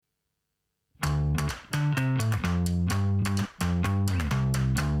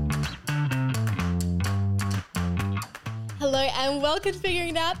Hello and welcome to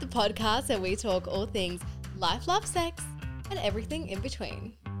Figuring It Out, the podcast where we talk all things life, love, sex, and everything in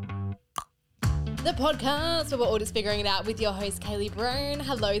between. The podcast where we're all just figuring it out with your host, Kaylee Brown.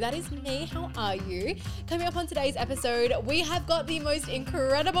 Hello, that is me. How are you? Coming up on today's episode, we have got the most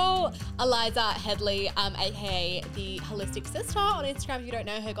incredible Eliza Headley, aka the Holistic Sister on Instagram. If you don't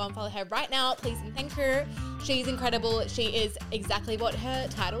know her, go and follow her right now, please and thank her. She's incredible. She is exactly what her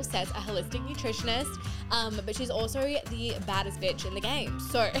title says, a holistic nutritionist. But she's also the baddest bitch in the game.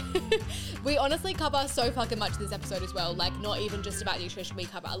 So we honestly cover so fucking much this episode as well. Like, not even just about nutrition. We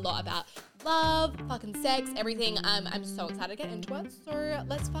cover a lot about love, fucking sex, everything. I'm so excited to get into it. So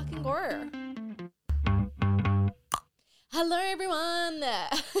let's fucking go. Hello, everyone.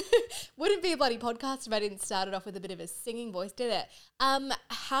 Wouldn't be a bloody podcast if I didn't start it off with a bit of a singing voice, did it?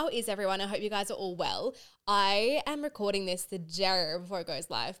 How is everyone? I hope you guys are all well. I am recording this the day before it goes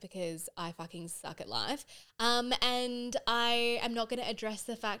live because I fucking suck at life. And I am not going to address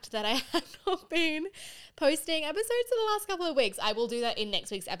the fact that I have not been posting episodes for the last couple of weeks. I will do that in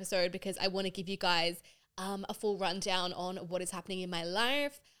next week's episode because I want to give you guys a full rundown on what is happening in my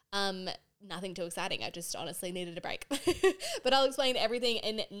life. Nothing too exciting. I just honestly needed a break. But I'll explain everything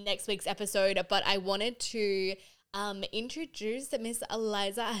in next week's episode. But I wanted to introduce Miss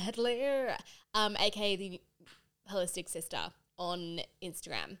Eliza Headley, aka the Holistic Sister on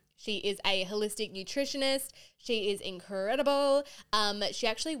Instagram. She is a holistic nutritionist. She is incredible. She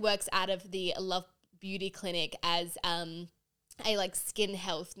actually works out of the Love Beauty Clinic as a like skin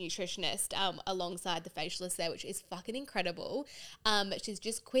health nutritionist alongside the facialist there, which is fucking incredible. She's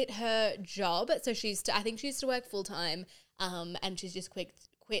just quit her job. So I think she used to work full time and she's just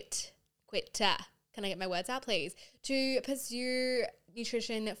quit. Can I get my words out, please? To pursue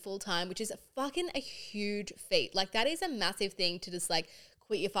nutrition full time, which is fucking a huge feat. Like, that is a massive thing to just like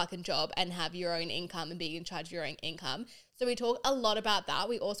quit your fucking job and have your own income and be in charge of your own income. So we talk a lot about that.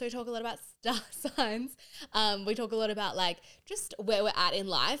 We also talk a lot about star signs. We talk a lot about like just where we're at in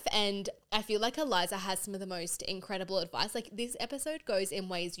life. And I feel like Eliza has some of the most incredible advice. Like, this episode goes in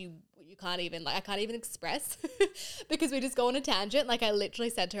ways you can't even, like, I can't even express because we just go on a tangent. Like, I literally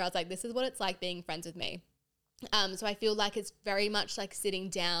said to her, I was like, this is what it's like being friends with me. So I feel like it's very much like sitting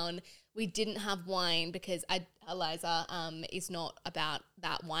down. We didn't have wine because Eliza is not about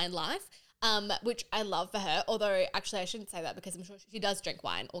that wine life, which I love for her. Although actually I shouldn't say that because I'm sure she does drink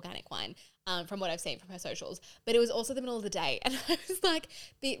wine, organic wine, from what I've seen from her socials. But it was also the middle of the day and I was like,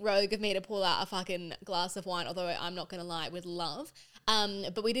 bit rogue of me to pull out a fucking glass of wine, although I'm not going to lie, with love.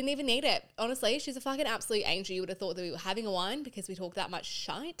 But we didn't even need it. Honestly, she's a fucking absolute angel. You would have thought that we were having a wine because we talk that much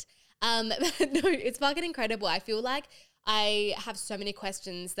shite. But no, it's fucking incredible. I feel like I have so many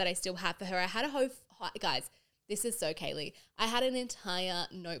questions that I still have for her. I had guys, this is so Kaylee. I had an entire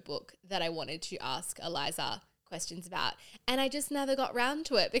notebook that I wanted to ask Eliza questions about, and I just never got round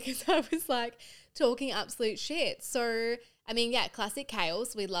to it because I was like talking absolute shit. So, I mean, yeah, classic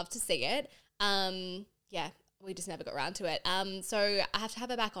Kales. We'd love to see it. Yeah, we just never got around to it. So I have to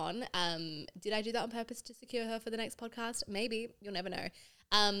have her back on. Did I do that on purpose to secure her for the next podcast? Maybe. You'll never know.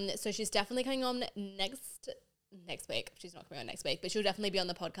 So she's definitely coming on next week. She's not coming on next week, but she'll definitely be on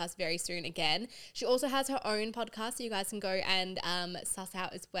the podcast very soon again. She also has her own podcast, so you guys can go and suss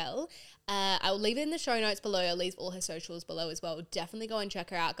out as well. I'll leave it in the show notes below. I'll leave all her socials below as well. Definitely go and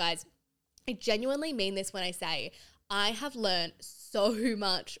check her out, guys. I genuinely mean this when I say I have learned so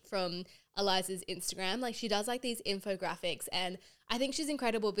much from Eliza's Instagram. Like, she does like these infographics, and I think she's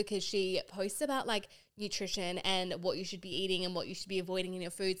incredible because she posts about like nutrition and what you should be eating and what you should be avoiding in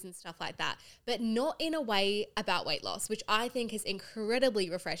your foods and stuff like that, but not in a way about weight loss, which I think is incredibly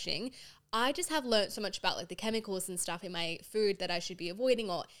refreshing. I just have learned so much about like the chemicals and stuff in my food that I should be avoiding,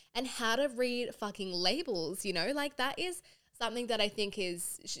 and how to read fucking labels, you know, like that is something that I think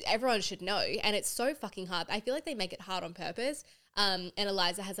everyone should know, and it's so fucking hard. I feel like they make it hard on purpose. And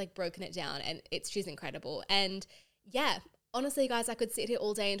Eliza has like broken it down, and she's incredible. And yeah, honestly, guys, I could sit here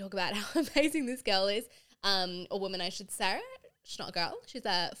all day and talk about how amazing this girl is, or woman, I should say. She's not a girl. She's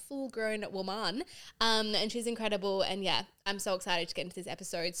a full-grown woman, and she's incredible. And yeah, I'm so excited to get into this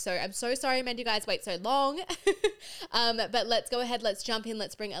episode. So I'm so sorry I made you guys wait so long. But let's go ahead. Let's jump in.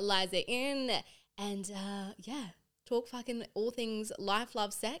 Let's bring Eliza in, and yeah, talk fucking all things life,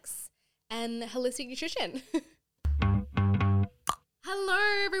 love, sex, and holistic nutrition.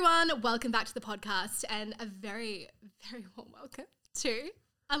 Hello, everyone. Welcome back to the podcast, and a very, very warm welcome to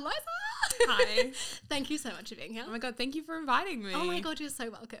Eliza. Hi. Thank you so much for being here. Oh my God, thank you for inviting me. Oh my God, you're so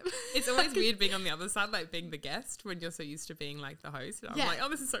welcome. It's always weird being on the other side, like being the guest when you're so used to being like the host. I'm like, oh,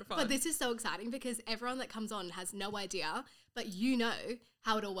 this is so fun. But this is so exciting because everyone that comes on has no idea, but you know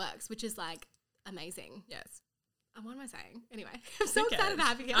how it all works, which is like amazing. Yes. what am I saying? Anyway, I'm so excited to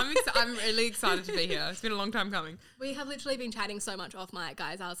have you here. I'm really excited to be here. It's been a long time coming. We have literally been chatting so much off mic,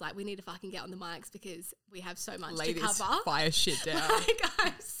 guys. I was like, we need to fucking get on the mics because we have so much Lay to this cover. fire shit down. Like,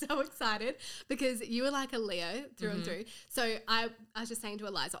 I'm so excited because you were like a Leo through and through. So I was just saying to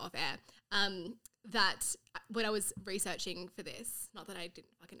Eliza off air that when I was researching for this, not that I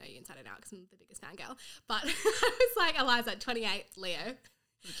didn't fucking know you inside and out because I'm the biggest fangirl, but I was like, Eliza, 28, Leo.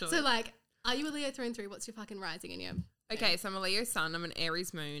 Literally. So like, are you a Leo through and through? What's your fucking rising in your... Okay, so I'm a Leo sun, I'm an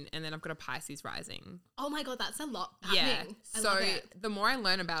Aries moon, and then I've got a Pisces rising. Oh my God, that's a lot happening. Yeah. So the more I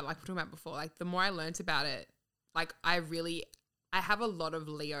learn about it, like we were talking about before, like the more I learned about it, like I have a lot of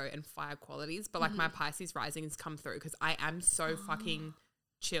Leo and fire qualities, but like my Pisces rising has come through because I am so fucking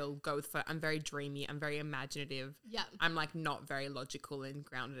chill, go with flow. I'm very dreamy. I'm very imaginative. Yeah. I'm like not very logical and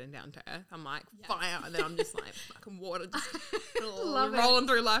grounded and down to earth. I'm like fire, and then I'm just like fucking water, just rolling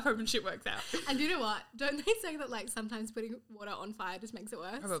through life, hoping shit works out. And you know what? Don't they say that like sometimes putting water on fire just makes it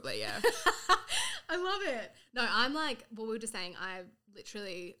worse? Probably, yeah. I love it. No, I'm like, well, we were just saying,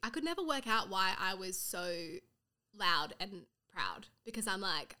 I could never work out why I was so loud and proud because I'm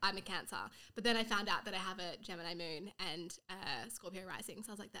a Cancer, but then I found out that I have a Gemini moon and a Scorpio rising, so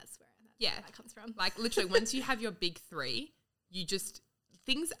I was like, that's where that comes from. Like literally, once you have your big three,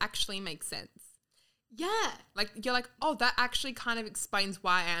 things actually make sense. Yeah, like you're like, oh, that actually kind of explains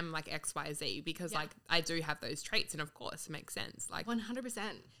why I am like X, Y, Z because like I do have those traits, and of course it makes sense. Like 100%,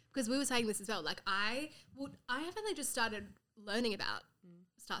 because we were saying this as well. Like I have only just started learning about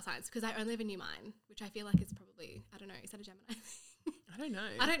star signs because I only have a new mine, which I feel like is probably, I don't know, is that a Gemini? I don't know.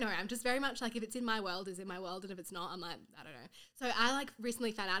 I don't know. I'm just very much like, if it's in my world, it's in my world, and if it's not, I'm like, I don't know. So I like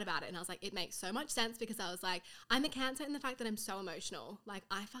recently found out about it, and I was like, it makes so much sense because I was like, I'm a Cancer in the fact that I'm so emotional. Like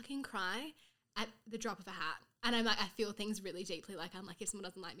I fucking cry at the drop of a hat, and I'm like, I feel things really deeply. Like I'm like, if someone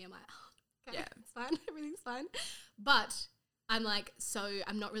doesn't like me, I'm like, oh, okay, it's fine, everything's fine. But I'm like, so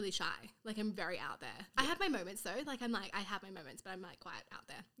I'm not really shy. Like I'm very out there. I have my moments though. Like I'm like, I have my moments, but I'm like quite out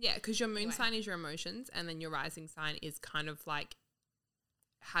there. Yeah, because your moon sign is your emotions, and then your rising sign is kind of like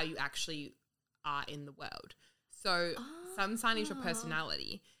how you actually are in the world. So sun sign is your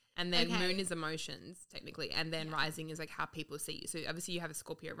personality, and then moon is emotions technically, and then rising is like how people see you. So obviously you have a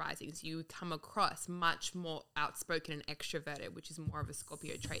Scorpio rising, so you come across much more outspoken and extroverted, which is more of a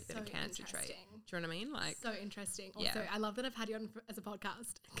Scorpio trait than a Cancer trait. Do you know what I mean? Like so interesting. Also, I love that I've had you on as a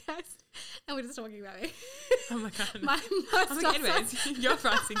podcast, guys, and we're just talking about me. Oh my God. my anyways, your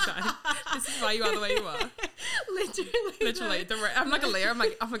rising sign. This is why you are the way you are. Literally. I'm like a Leo. I'm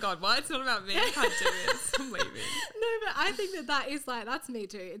like, oh my God, what? It's not about me. I can't do this. I'm leaving. No, but I think that is like, that's me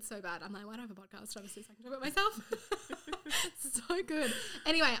too. It's so bad. I'm like, why do I have a podcast? Obviously, so I can talk about myself. So good.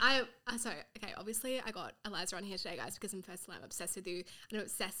 Anyway, obviously I got Eliza on here today, guys, because firstly I'm obsessed with you and I'm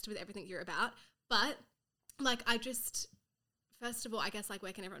obsessed with everything you're about. But like, first of all, I guess like,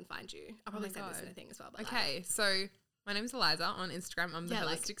 where can everyone find you? I'll probably say this in a thing as well. But okay, so my name's Eliza on Instagram. I'm the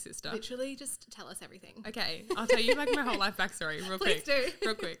Holistic Sister. Literally just tell us everything. Okay. I'll tell you like my whole life backstory real quick. Please do.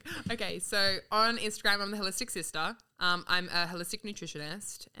 Real quick. Okay. So on Instagram, I'm the Holistic Sister. I'm a holistic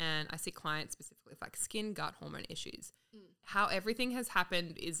nutritionist, and I see clients specifically with like skin, gut, hormone issues. How everything has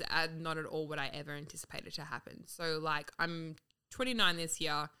happened is not at all what I ever anticipated to happen. So like I'm 29 this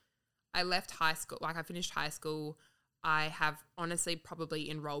year. I left high school. Like I finished high school. I have honestly probably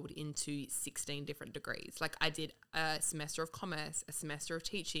enrolled into 16 different degrees. Like I did a semester of commerce, a semester of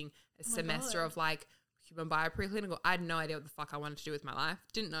teaching, a semester of like human bio preclinical. I had no idea what the fuck I wanted to do with my life.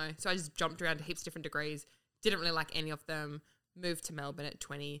 Didn't know. So I just jumped around to heaps of different degrees. Didn't really like any of them. Moved to Melbourne at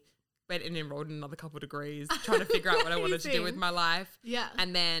 20. Went and enrolled in another couple of degrees. Trying to figure out what I wanted to do with my life. Yeah.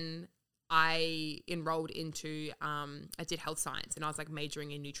 And then I enrolled into, I did health science, and I was like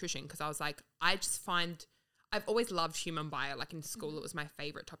majoring in nutrition because I was like, I've always loved human bio. Like in school, it was my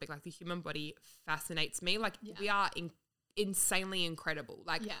favorite topic. Like the human body fascinates me. Like we are insanely incredible.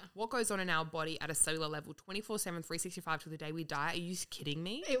 Like what goes on in our body at a cellular level 24/7, 365 till the day we die. Are you kidding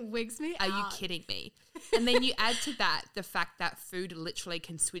me? It wigs me out. Are you kidding me? And then you add to that the fact that food literally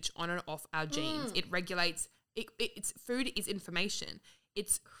can switch on and off our genes. It regulates, it's food is information.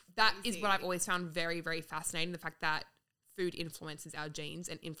 That is what I've always found very, very fascinating. The fact that food influences our genes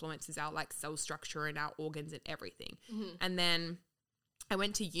and influences our like cell structure and our organs and everything. And then I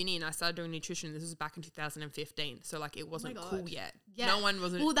went to uni and I started doing nutrition. This was back in 2015. So like it wasn't cool yet. Yeah. No one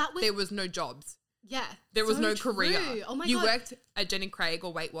wasn't, there was no jobs. Yeah. There was no career. Oh my God. You worked at Jenny Craig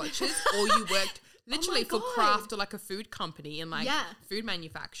or Weight Watchers, or you worked literally for Kraft or like a food company and like food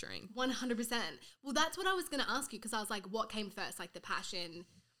manufacturing. 100%. Well, that's what I was going to ask you, because I was like, what came first? Like the passion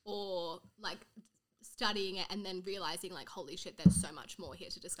or like studying it and then realizing like, holy shit, there's so much more here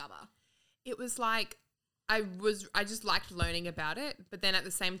to discover? It was like, I just liked learning about it. But then at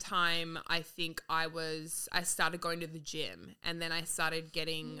the same time, I think I started going to the gym, and then I started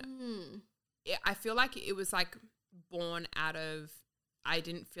getting, I feel like it was like born out of, I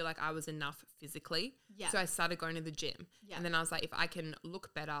didn't feel like I was enough physically. Yeah. So I started going to the gym. Yeah. And then I was like, if I can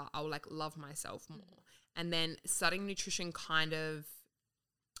look better, I'll like love myself more. And then studying nutrition kind of,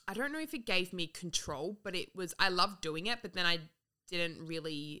 I don't know if it gave me control, but I loved doing it, but then I didn't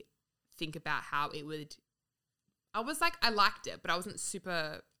really think about how it would, I was like, I liked it, but I wasn't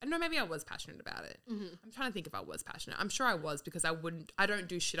super, I don't know, maybe I was passionate about it. I'm trying to think if I was passionate. I'm sure I was, because I don't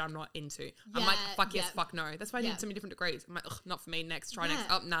do shit I'm not into. I'm like, fuck yes, fuck no. That's why I did so many different degrees. I'm like, ugh, not for me, next, try next.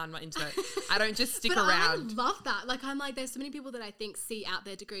 Oh, nah, I'm not into it. I don't just stick but around. I love that. Like, I'm like, there's so many people that I think see out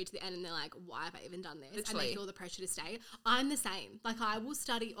their degree to the end and they're like, why have I even done this? Literally. And they feel the pressure to stay. I'm the same. Like, I will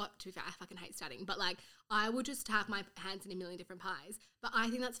study, to be fair, I fucking hate studying, but like, I will just have my hands in a million different pies. But I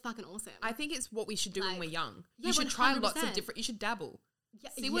think that's fucking awesome. I think it's what we should do when we're young. Yeah, you should try 100%. lots of different, you should dabble. Yeah,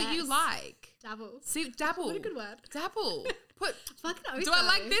 See what you like. Dabble. Dabble. What a good word. Dabble. Fucking oath, do I though.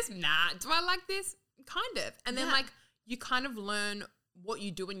 like this? Nah. Do I like this? Kind of. And then like you kind of learn what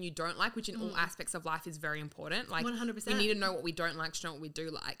you do and you don't like, which in all aspects of life is very important. Like 100%. we need to know what we don't like to know what we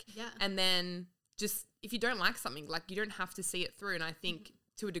do like. Yeah. And then just if you don't like something, like you don't have to see it through. And I think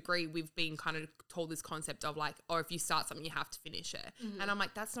to a degree we've been kind of told this concept of like, oh, if you start something you have to finish it. And I'm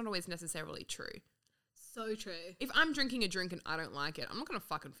like, that's not always necessarily true. So true. If I'm drinking a drink and I don't like it, I'm not going to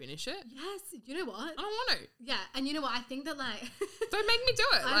fucking finish it. Yes. You know what? I don't want to. Yeah. And you know what? I think that like... Don't make me do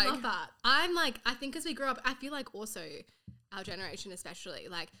it. I love that. I'm like, I think as we grew up, I feel like also our generation especially,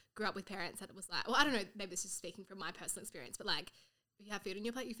 like grew up with parents that was like, well, I don't know, maybe this is speaking from my personal experience, but like, if you have food on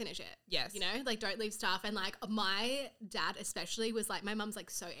your plate, you finish it. Yes. You know, like don't leave stuff. And like my dad especially was like, my mum's like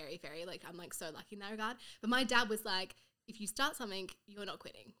so airy-fairy. Like I'm like so lucky in that regard. But my dad was like, if you start something, you're not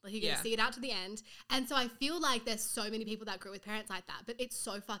quitting. Like you're going to see it out to the end. And so I feel like there's so many people that grew with parents like that, but it's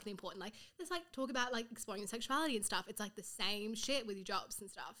so fucking important. Like there's like talk about like exploring your sexuality and stuff. It's like the same shit with your jobs and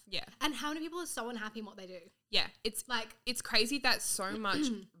stuff. Yeah. And how many people are so unhappy in what they do? Yeah. It's Like, it's crazy that so much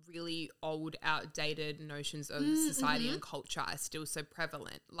really old, outdated notions of society and culture are still so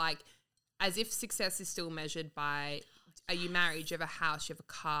prevalent. Like as if success is still measured by, are you married? Do you have a house? Do you have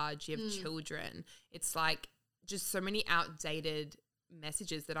a car? Do you have children? It's like, just so many outdated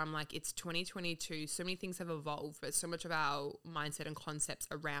messages that I'm like, it's 2022. So many things have evolved, but so much of our mindset and concepts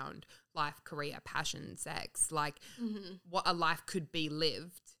around life, career, passion, sex, like what a life could be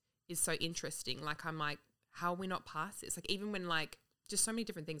lived is so interesting. Like, I'm like, how are we not past this? Like, even when like, just so many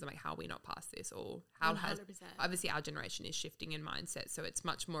different things, I'm like, how are we not past this? Or how 100%. Obviously our generation is shifting in mindset. So it's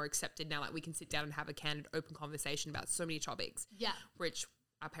much more accepted now. Like we can sit down and have a candid, open conversation about so many topics. Yeah. Which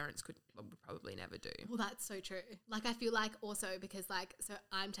our parents would probably never do. Well, that's so true. Like, I feel like also because like, so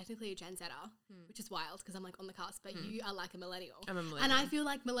I'm technically a Gen Zer, which is wild because I'm like on the cusp, but you are like a millennial. I'm a millennial. And I feel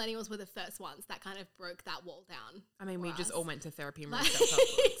like millennials were the first ones that kind of broke that wall down. I mean, we just all went to therapy and read Like, self-help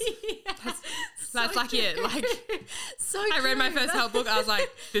books. That's like it. Like, so I read my true. first help book. I was like,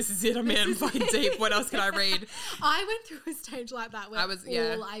 this is it. I'm in fucking deep. What else can I read? I went through a stage like that where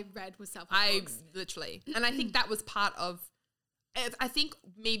all I read was self-help books. Literally. And I think that was part of, I think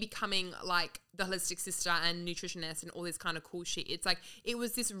me becoming like the holistic sister and nutritionist and all this kind of cool shit. It's like, it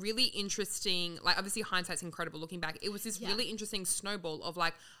was this really interesting, like obviously hindsight's incredible looking back. It was this really interesting snowball of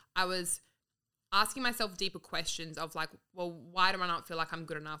like, I was asking myself deeper questions of like, well, why do I not feel like I'm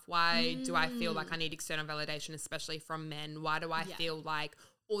good enough? Why do I feel like I need external validation, especially from men? Why do I feel like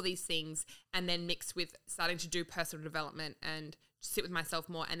all these things? And then mixed with starting to do personal development and sit with myself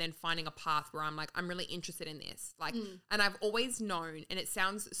more, and then finding a path where I'm like, I'm really interested in this. Like, and I've always known, and it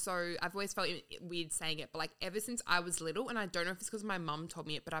sounds so, I've always felt weird saying it, but like ever since I was little, and I don't know if it's because my mum told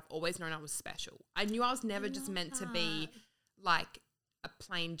me it, but I've always known I was special. I knew I was never just meant to be like a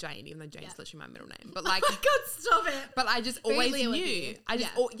plain Jane, even though Jane's literally my middle name. But like, Oh my God, stop it. but I just Very always Leo in knew. you. I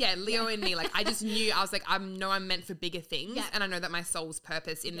just, Leo in me. Like, I just knew. I was like, I know I'm meant for bigger things, and I know that my soul's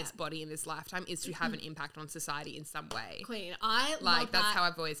purpose in this body in this lifetime is to have an impact on society in some way. Queen, I Like, love that's that how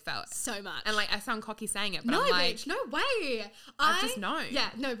I've always felt. so much. And like, I sound cocky saying it, but no, I'm like, bitch, no way. I just know. Yeah,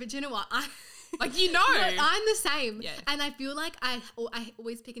 no, but do you know what? like, you know. No, I'm the same. Yeah. And I feel like I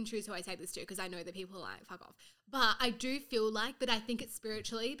always pick and choose who I say this to because I know that people are like, fuck off. But I do feel like, but I think it's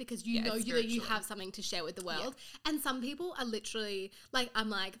spiritually because you know that you have something to share with the world. Yeah. And some people are literally like, I'm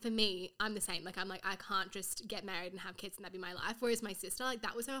like, for me, I'm the same. Like, I'm like, I can't just get married and have kids and that be my life. Whereas my sister, like,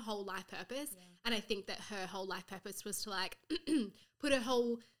 that was her whole life purpose. Yeah. And I think that her whole life purpose was to like put her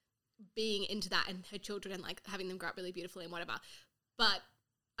whole being into that and her children and like having them grow up really beautifully and whatever. But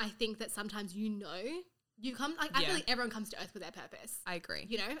I think that sometimes you know you come, like, I feel like everyone comes to earth with their purpose. I agree.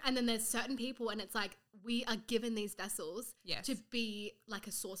 You know? And then there's certain people and it's like, we are given these vessels Yes. to be like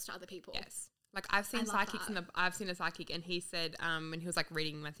a source to other people. Yes. Like I've seen psychics I've seen a psychic and he said, when he was like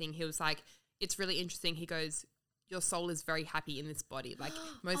reading my thing, he was like, it's really interesting. He goes, your soul is very happy in this body. Like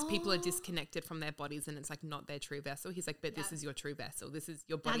most people are disconnected from their bodies and it's like not their true vessel. He's like, but this is your true vessel. This is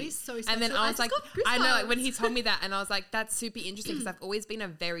your body. That is so special. And then I was like, I know, like when he told me that and I was like, that's super interesting because I've always been a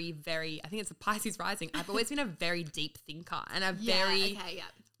very, very, I think it's a Pisces rising. I've always been a very deep thinker and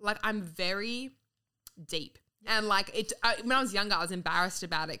like I'm very deep. And like when I was younger, I was embarrassed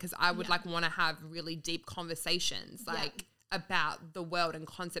about it because I would like want to have really deep conversations like about the world and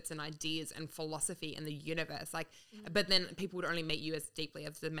concepts and ideas and philosophy and the universe. Like, but then people would only meet you as deeply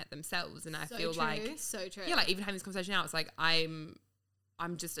as they met themselves. And I feel like, so true. Yeah, like even having this conversation now, it's like I'm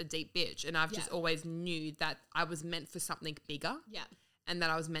just a deep bitch. And I've just always knew that I was meant for something bigger. Yeah. And that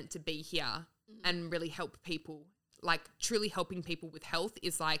I was meant to be here and really help people. Like truly helping people with health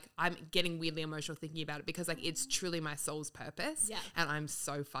is like, I'm getting weirdly emotional thinking about it because like it's truly my soul's purpose. Yeah. And I'm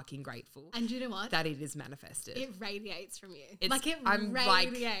so fucking grateful. And you know what? That it is manifested. It radiates from you. It's, like it I'm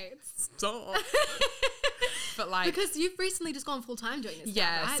radiates. Like, stop. But like. Because you've recently just gone full time doing this.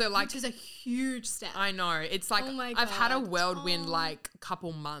 Yeah. Now, right? So like. Which is a huge step. I know. It's like, oh my I've God. had a whirlwind like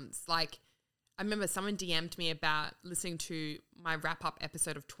couple months. Like I remember someone DM'd me about listening to my wrap-up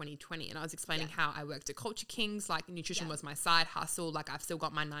episode of 2020 and I was explaining how I worked at Culture Kings, like nutrition was my side hustle, like I've still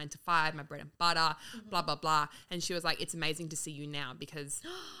got my 9 to 5, my bread and butter, blah, blah, blah. And she was like, it's amazing to see you now because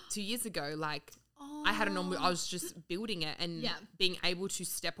 2 years ago, like I had I was just building it and being able to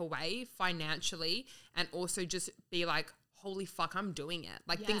step away financially and also just be like, holy fuck, I'm doing it.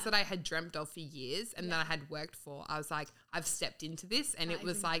 Like things that I had dreamt of for years and that I had worked for. I was like, I've stepped into this and it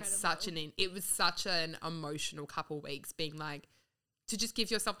was like such an emotional couple weeks being like, to just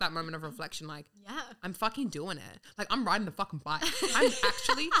give yourself that moment of reflection, like, I'm fucking doing it. Like, I'm riding the fucking bike. I'm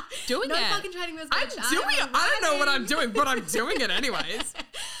actually doing it. No fucking trading those. I'm doing it. I don't know what I'm doing, but I'm doing it anyways.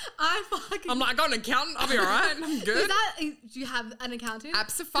 I'm like, I got an accountant. I'll be all right. I'm good. Do you have an accountant?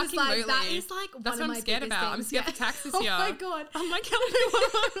 Absolutely. Like, that is like that's what I'm scared about. I'm scared for taxes here. Oh my God. I'm like, help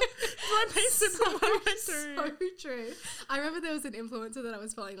me. My pay slip what I went through. So true. I remember there was an influencer that I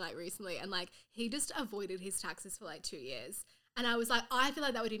was following like recently and like he just avoided his taxes for like 2 years. And I was like, I feel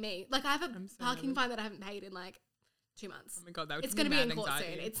like that would be me. Like I have a parking fine that I haven't paid in like 2 months. Oh my God, that would it's going to be in court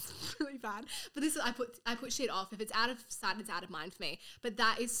soon. It's really bad. But this is I put shit off. If it's out of sight, it's out of mind for me. But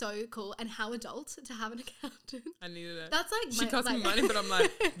that is so cool. And how adult to have an accountant. I needed it. That's like she cost me money, but I'm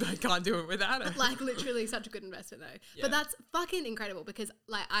like, I can't do it without it. Like literally such a good investment though. Yeah. But that's fucking incredible because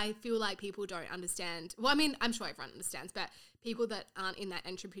like I feel like people don't understand. Well, I mean, I'm sure everyone understands, but people that aren't in that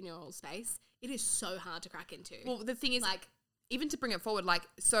entrepreneurial space, it is so hard to crack into. Well, the thing is, like, even to bring it forward, like,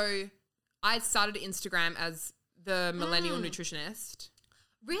 so I started Instagram as the Millennial Nutritionist.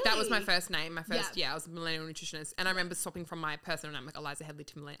 Really? That was my first name. My first, I was a Millennial Nutritionist. And I remember swapping from my personal name, like Eliza Headley,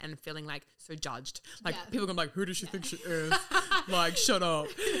 to Millennial and feeling like so judged. Like people going like, who does she think she is? Like, shut up.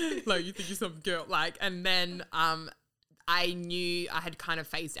 Like, you think you're some girl. Like, and then I knew I had kind of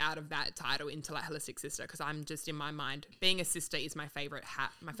phased out of that title into like Holistic Sister because I'm just in my mind, being a sister is my favorite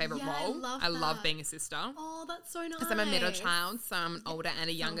my favorite role. I love being a sister. Oh, that's so nice. Because I'm a middle child, so I'm an older and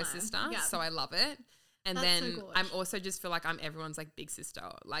a younger sister, so I love it. And that's then I'm also just feel like I'm everyone's like big sister,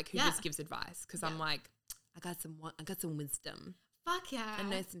 like who just gives advice because I'm like, I got some wisdom. Fuck yeah. I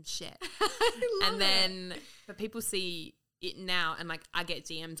know some shit. And then, but people see it now and like I get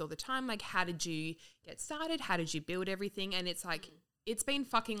DMs all the time like, how did you get started? How did you build everything? And it's like, it's been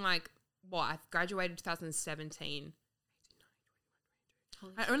fucking like, I graduated 2017.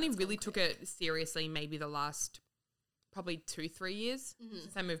 I only really took it seriously maybe the last probably 2-3 years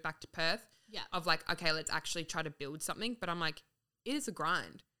since I moved back to Perth. Yeah. Of like, okay, let's actually try to build something. But I'm like, it is a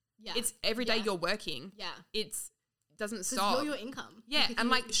grind. Yeah. It's every day you're working. Yeah. Doesn't stop. You're your income. Yeah. And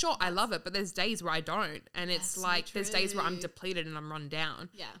like, sure, I love it, but there's days where I don't. And it's like, there's days where I'm depleted and I'm run down.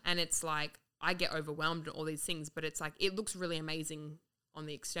 Yeah. And it's like, I get overwhelmed and all these things, but it's like, it looks really amazing on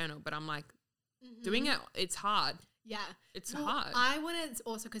the external, but I'm like, doing it, it's hard. Yeah. It's hard. I want to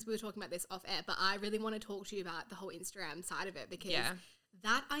also, because we were talking about this off air, but I really want to talk to you about the whole Instagram side of it because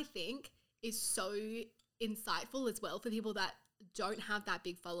that I think is so insightful as well for people that don't have that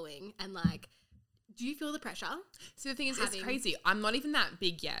big following and like, do you feel the pressure? So the thing is, it's crazy. I'm not even that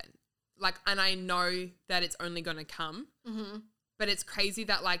big yet. Like, and I know that it's only going to come, but it's crazy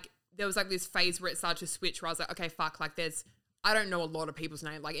that like, there was like this phase where it started to switch where I was like, okay, fuck, like I don't know a lot of people's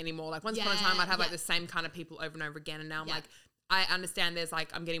name like anymore. Like once upon a time I'd have like the same kind of people over and over again. And now I'm like, I understand there's like,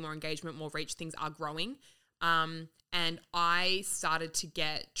 I'm getting more engagement, more reach, things are growing. And I started to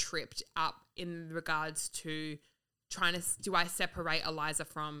get tripped up in regards to do I separate Eliza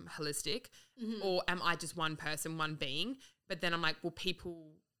from holistic, or am I just one person, one being? But then I'm like, will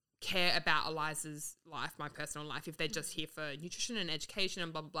people care about Eliza's life, my personal life, if they're just here for nutrition and education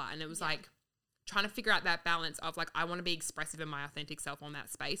and blah, blah, blah. And it was like trying to figure out that balance of like, I want to be expressive in my authentic self on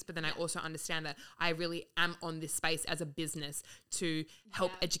that space. But then I also understand that I really am on this space as a business to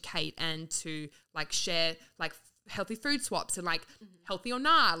help educate and to like share like healthy food swaps and like healthy or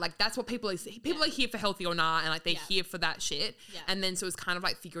nah. Like that's what people are here for, healthy or nah, and like they're here for that shit. And then so it was kind of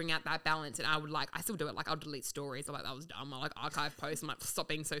like figuring out that balance, and I still do it. Like I'll delete stories. I'm like, that was dumb. I'll like archive posts. I'm like, stop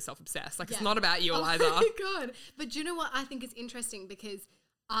being so self-obsessed. Like it's not about you, Eliza. Oh my God. But do you know what I think is interesting? Because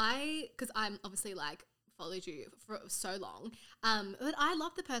I'm obviously like followed you for so long, but I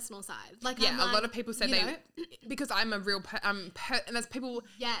love the personal side. Like a lot of people say because I'm a real and there's people.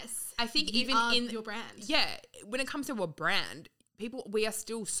 Yes, I think you even are in your brand. Yeah, when it comes to a brand, we are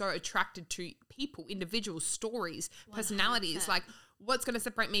still so attracted to people, individuals, stories, 100%. Personalities. Like what's going to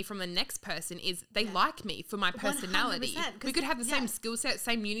separate me from the next person is they like me for my personality. We could have the same skill set,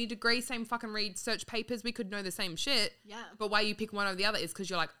 same uni degree, same fucking research papers. We could know the same shit. Yeah. But why you pick one over the other is because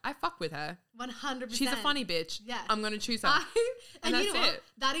you're like, I fuck with her. 100%. She's a funny bitch. Yeah. I'm going to choose her. And that's it.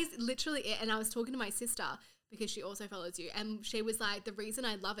 That is literally it. And I was talking to my sister because she also follows you. And she was like, the reason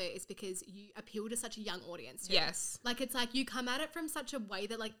I love it is because you appeal to such a young audience too. Yes. Like it's like you come at it from such a way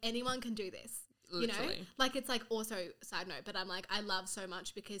that like anyone can do this. Literally. You know, like it's like also side note, but I'm like, I love so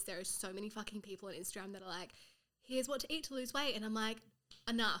much because there are so many fucking people on Instagram that are like, here's what to eat to lose weight. And I'm like,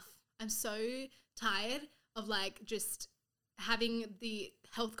 enough. I'm so tired of like just having the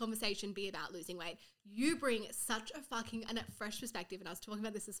health conversation be about losing weight. You bring such a fucking and a fresh perspective. And I was talking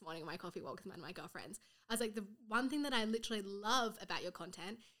about this morning on my coffee walk with my girlfriends. I was like, the one thing that I literally love about your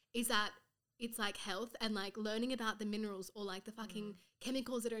content is that it's like health and like learning about the minerals or like the fucking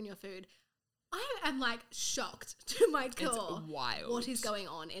chemicals that are in your food. I am like shocked to my core it's wild. What is going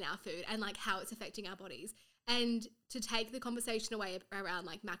on in our food and like how it's affecting our bodies. And to take the conversation away around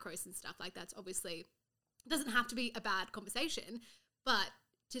like macros and stuff, like that's obviously doesn't have to be a bad conversation, but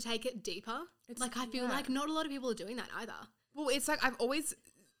to take it deeper, like I feel like not a lot of people are doing that either. Well, it's like I've always,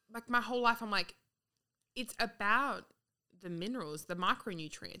 like my whole life, I'm like, it's about the minerals, the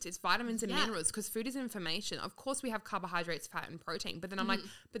micronutrients, it's vitamins and minerals, because food is information. Of course we have carbohydrates, fat and protein, but then I'm like,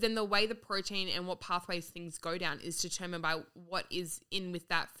 but then the way the protein and what pathways things go down is determined by what is in with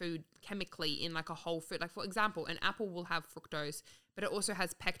that food chemically in like a whole food. Like for example, an apple will have fructose, but it also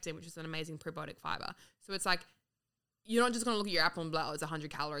has pectin, which is an amazing probiotic fiber. So it's like, you're not just going to look at your apple and be like, oh, it's 100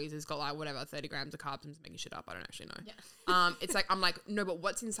 calories. It's got like whatever, 30 grams of carbs. I'm just making shit up. I don't actually know. Yeah. It's like, I'm like, no, but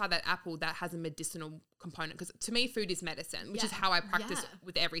what's inside that apple that has a medicinal component? Because to me, food is medicine, which is how I practice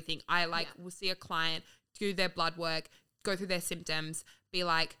with everything. I like will see a client, do their blood work, go through their symptoms, be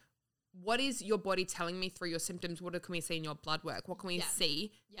like, what is your body telling me through your symptoms? What can we see in your blood work? What can we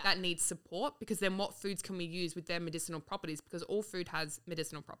see that needs support? Because then what foods can we use with their medicinal properties? Because all food has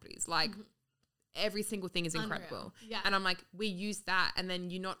medicinal properties. Like, every single thing is incredible. Yeah. And I'm like, we use that. And then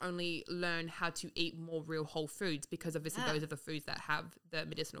you not only learn how to eat more real whole foods, because obviously those are the foods that have the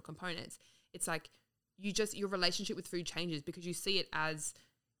medicinal components. It's like your relationship with food changes because you see it as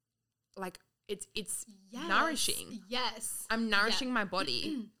like, it's nourishing. Yes. I'm nourishing my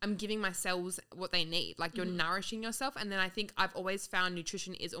body. I'm giving my cells what they need. Like you're nourishing yourself. And then I think I've always found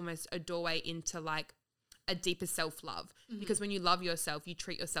nutrition is almost a doorway into like a deeper self-love, because when you love yourself, you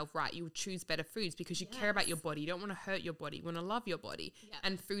treat yourself right. You choose better foods because you care about your body. You don't want to hurt your body. You want to love your body. Yeah.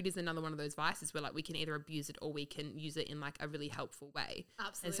 And food is another one of those vices where like we can either abuse it or we can use it in like a really helpful way.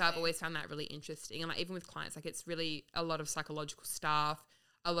 Absolutely. And so I've always found that really interesting. And like even with clients, like it's really a lot of psychological stuff,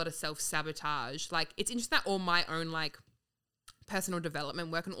 a lot of self-sabotage. Like it's interesting that all my own like personal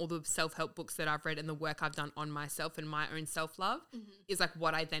development work and all the self-help books that I've read and the work I've done on myself and my own self-love is like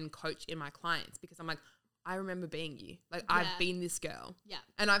what I then coach in my clients, because I'm like, I remember being you. Like I've been this girl. Yeah.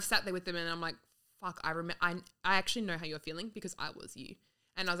 And I've sat there with them and I'm like, fuck, I actually know how you're feeling because I was you.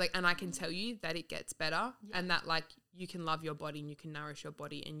 And I was like, and I can tell you that it gets better and that like you can love your body and you can nourish your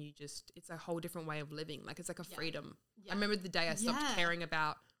body and you just, it's a whole different way of living. Like it's like a freedom. I remember the day I stopped caring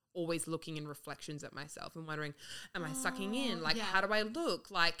about always looking in reflections at myself and wondering, am I sucking in? Like, how do I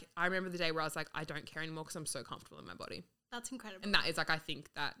look? Like, I remember the day where I was like, I don't care anymore because I'm so comfortable in my body. That's incredible. And that is like, I think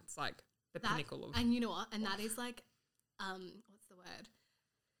that's like the pinnacle of. And you know what? And that is like, what's the word?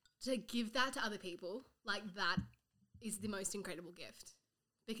 To give that to other people, like that is the most incredible gift.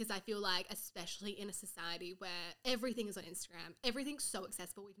 Because I feel like, especially in a society where everything is on Instagram, everything's so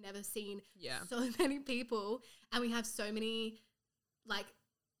accessible. We've never seen so many people and we have so many like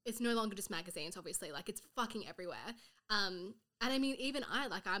it's no longer just magazines, obviously. Like, it's fucking everywhere. And I mean, even I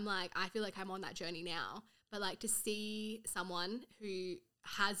feel like I'm on that journey now. But, like, to see someone who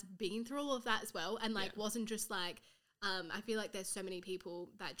has been through all of that as well and, like, wasn't just, like, I feel like there's so many people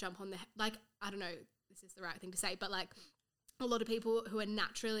that jump on the, like, I don't know, this is the right thing to say, but, like, a lot of people who are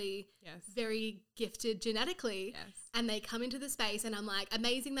naturally very gifted genetically and they come into the space and I'm like,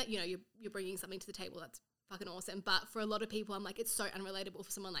 amazing that, you know, you're bringing something to the table that's fucking awesome. But for a lot of people, I'm like, it's so unrelatable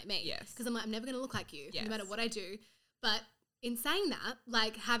for someone like me. Yes. Because I'm like, I'm never going to look like you no matter what I do. But in saying that,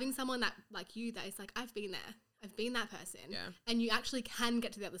 like having someone that like you that is like, I've been there. I've been that person. Yeah. And you actually can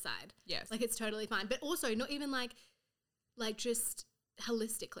get to the other side. Yes. Like it's totally fine. But also not even like just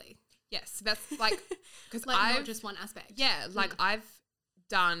holistically. Yes. That's like, because like not just one aspect. Yeah. Like I've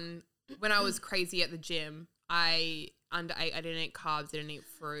done, when I was crazy at the gym, I underate, I didn't eat carbs, I didn't eat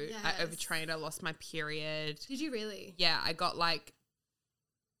fruit. Yes. I overtrained, I lost my period. Did you really? Yeah. I got like,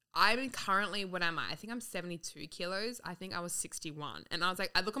 I'm currently, what am I? I think I'm 72 kilos. I think I was 61. And I was like,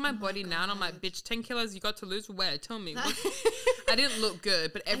 I look at my body now and I'm like, bitch, 10 kilos you got to lose? Where? Tell me. I didn't look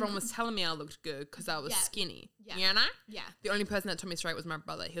good, but everyone was telling me I looked good because I was skinny. Yeah. You know? Yeah. The only person that told me straight was my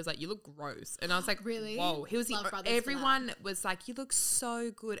brother. He was like, you look gross. And I was like, really? Whoa. He was Love brothers everyone was like, you look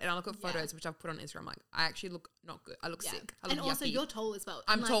so good. And I look at Yeah. photos, which I've put on Instagram. I'm like, I actually look not good. I look sick. I look And also yucky. you're tall as well.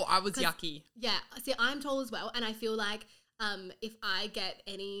 I'm like, tall. I was 'cause- yucky. Yeah. See, I'm tall as well. And I feel like if I get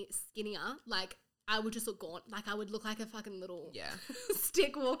any skinnier, like I would just look gaunt. Like I would look like a fucking little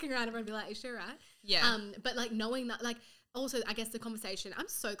stick walking around. Everyone would be like, is she all right? Yeah. But like knowing that, like also I guess the conversation, I'm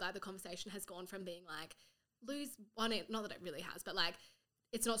so glad the conversation has gone from being like lose one, not that it really has, but like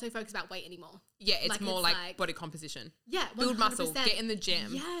it's not so focused about weight anymore. Yeah, it's Like, more it's like like- body composition. Yeah. Build muscle, 100%. get in the gym,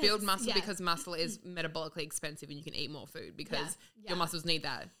 Yes, build muscle yeah. because muscle is metabolically expensive and you can eat more food because Yeah. your muscles need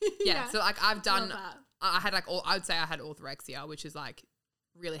that. Yeah. Yeah. So like I've done, Love that. I had like I would say I had orthorexia, which is like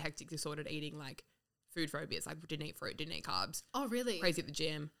really hectic disordered eating, like food phobias, like didn't eat fruit, didn't eat carbs, Oh, really? crazy at the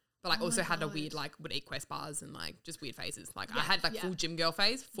gym. But like Oh also my had a God. weird, like would eat Quest bars and like just weird phases. Like I Yeah, had like yeah. full gym girl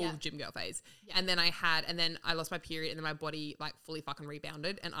phase, Yeah. Yeah. And then I lost my period and then my body like fully fucking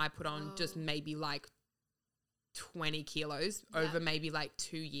rebounded and I put on just maybe like 20 kilos over maybe like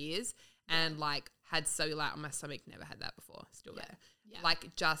 2 years and like had cellulite on my stomach. Never had that before. Still there. Yeah.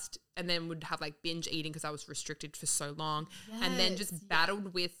 Like just, and then would have like binge eating because I was restricted for so long and then just Yes,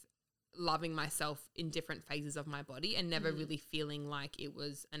 battled with loving myself in different phases of my body and never really feeling like it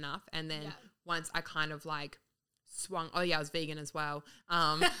was enough. And then once I kind of like swung, I was vegan as well.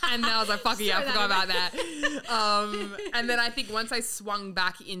 And then I was like, fuck yeah, I forgot about that. And then I think once I swung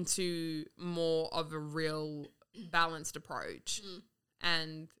back into more of a real balanced approach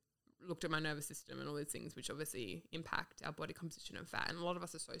and looked at my nervous system and all these things, which obviously impact our body composition and fat. And a lot of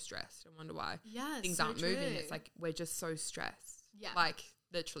us are so stressed and wonder why things so aren't moving. true. It's like, we're just so stressed. Yeah. Like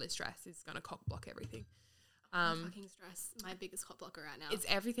literally stress is going to cock block everything. Fucking stress. My biggest hot blocker right now. It's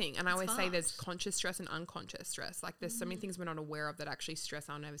everything. And I always say there's fucked. conscious stress and unconscious stress. Like there's so many things we're not aware of that actually stress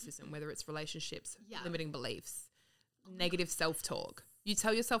our nervous system, whether it's relationships, limiting beliefs, negative self-talk. You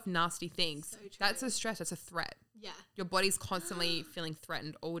tell yourself nasty things. So true. That's a stress. That's a threat. Yeah. Your body's constantly feeling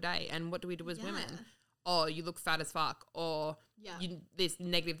threatened all day. And what do we do as women? Oh, you look fat as fuck. Or you this,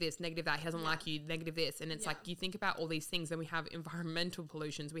 negative that. He doesn't like you, negative this. And it's like you think about all these things. Then we have environmental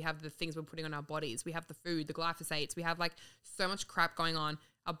pollutions. We have the things we're putting on our bodies. We have the food, the glyphosates. We have like so much crap going on.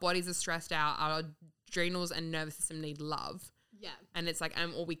 Our bodies are stressed out. Our adrenals and nervous system need love. Yeah. And it's like,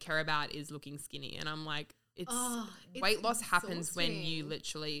 and all we care about is looking skinny. And I'm like, it's it's weight loss happens when you exhausting.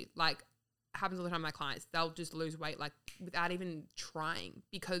 literally like happens all the time with my clients. They'll just lose weight like without even trying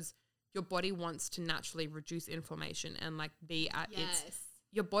because your body wants to naturally reduce inflammation and like be at its,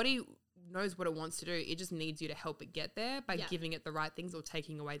 your body knows what it wants to do. It just needs you to help it get there by giving it the right things or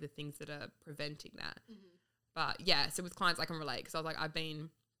taking away the things that are preventing that. But yeah, so with clients I can relate because I was like, I've been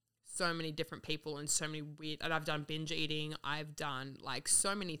so many different people and so many weird, and I've done binge eating. I've done like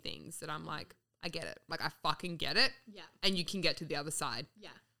so many things that I'm like, I get it. Like I fucking get it. Yeah. And you can get to the other side. Yeah.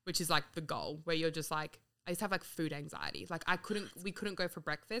 Which is like the goal where you're just like, I used to have like food anxiety. Like we couldn't go for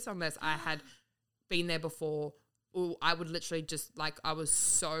breakfast unless I had been there before, or I would literally just like, I was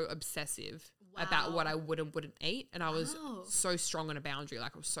so obsessive about what I would and wouldn't eat. And I was so strong on a boundary.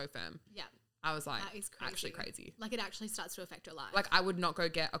 Like I was so firm. Yeah. I was like, That is crazy. actually crazy. Like it actually starts to affect your life. Like I would not go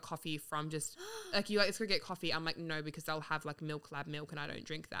get a coffee from just like you like, let's go get coffee. I'm like, no, because they'll have like lab milk and I don't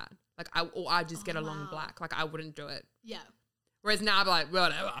drink that. Like I just get a long black. Like I wouldn't do it. yeah. Whereas now I'm like,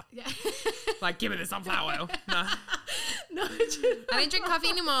 whatever. Yeah. Like give me the sunflower oil. No. No. I didn't drink coffee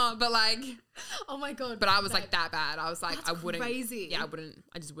anymore, but like, Oh my God. but I was like that bad. I was like, That's I wouldn't. crazy. Yeah, I wouldn't.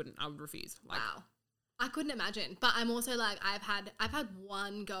 I just wouldn't. I would refuse. Like, Wow. I couldn't imagine. But I'm also like, I've had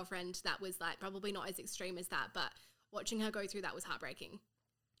one girlfriend that was like probably not as extreme as that, but watching her go through that was heartbreaking.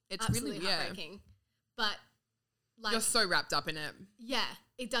 It's Absolutely really heartbreaking. But like, you're so wrapped up in it. yeah,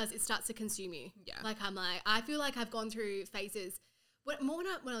 it does. It starts to consume you. Yeah. Like I feel like I've gone through phases when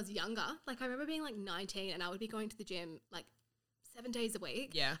I was younger. Like I remember being like 19 and I would be going to the gym like 7 days a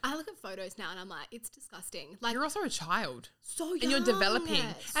week. Yeah. I look at photos now and I'm like, it's disgusting. Like You're also a child. so young. And you're developing.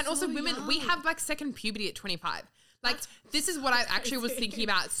 And also So women, we young. have like second puberty at 25. Like this is what I actually was thinking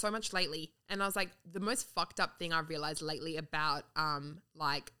about so much lately. And I was like, the most fucked up thing I've realized lately about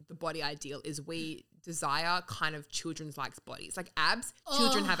like the body ideal is we desire kind of children's like bodies. Like abs,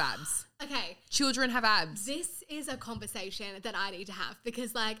 children have abs. Okay. Children have abs. This is a conversation that I need to have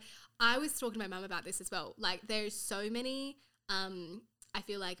because like I was talking to my mum about this as well. Like there's so many I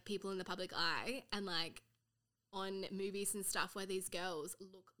feel like people in the public eye and like on movies and stuff where these girls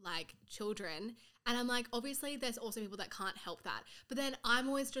look like children. And I'm like, obviously there's also people that can't help that. But then I'm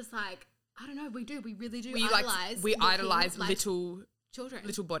always just like, I don't know, we really do idolize. We looking idolize like little children.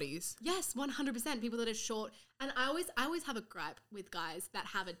 little bodies. Yes, 100%. People that are short. And I always have a gripe with guys that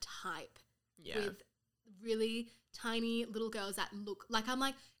have a type. Yeah. With really tiny little girls that look like, I'm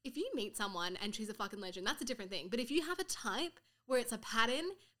like, if you meet someone and she's a fucking legend, that's a different thing. But if you have a type where it's a pattern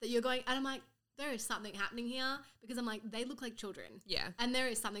that you're going, and I'm like, there is something happening here because I'm like, they look like children. Yeah. And there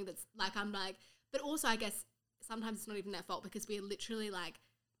is something that's like, I'm like, but also I guess sometimes it's not even their fault because we're literally like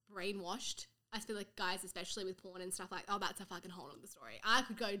brainwashed. I feel like guys, especially with porn and stuff, like, oh, that's a fucking whole other story.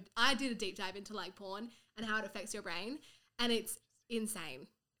 I did a deep dive into like porn and how it affects your brain, and it's insane.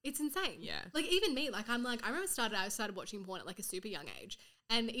 It's insane. Yeah. Like even me, like I'm like, I remember I started watching porn at like a super young age.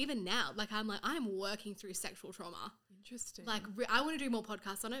 And even now, like I'm working through sexual trauma. Interesting. Like I want to do more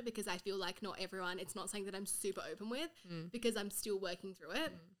podcasts on it because I feel like not everyone, it's not something that I'm super open with because I'm still working through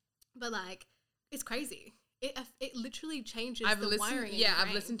it. But like, it's crazy. It literally changes the wiring in your I've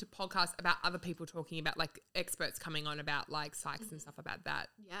brain. listened to podcasts about other people talking about like experts coming on about like psychs and stuff about that.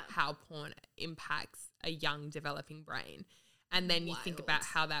 Yeah. How porn impacts a young developing brain. And then you think Wild. about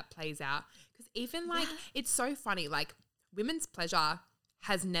how that plays out. Because even like, it's so funny, like women's pleasure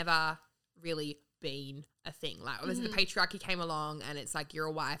has never really been a thing. Like obviously the patriarchy came along and it's like, you're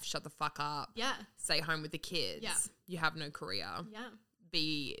a wife, shut the fuck up. Yeah. Stay home with the kids. Yeah. You have no career. Yeah.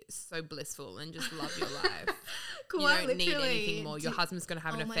 Be so blissful and just love your life. Quite You don't need literally. anything more. Your husband's going to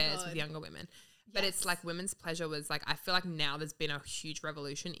have Oh an my affairs God. with younger women. But it's like women's pleasure was like, I feel like now there's been a huge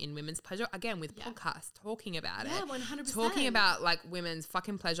revolution in women's pleasure. Again, with podcasts, talking about it. Yeah, 100%. Talking about like women's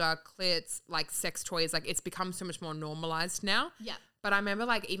fucking pleasure, clits, like sex toys. Like it's become so much more normalized now. Yeah. But I remember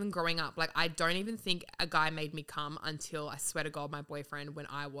like even growing up, like I don't even think a guy made me come until, I swear to God, my boyfriend when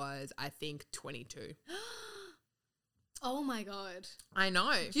I was, I think 22. Oh my God. I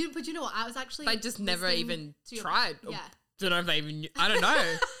know. But you know what? I was actually They just never listening even to your- tried. Yeah. Don't know if they even knew. I don't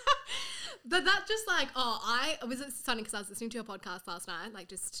know. But that just like, I was funny because I was listening to your podcast last night, like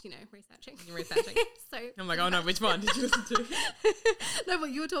just, researching. You're researching. So I'm like, oh no, which one did you listen to? no, but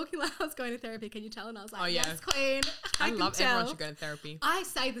you were talking like I was going to therapy. Can you tell? And I was like, Oh, yeah. yes, queen. I can love tell. everyone should go to therapy. I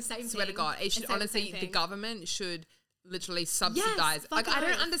say the same thing. Swear to God. It should I say honestly, same the thing. government should literally subsidize. Like, fucking I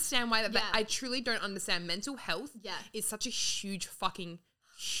don't oath. understand why that, Yeah. I truly don't understand. Mental health Yeah. is such a huge fucking,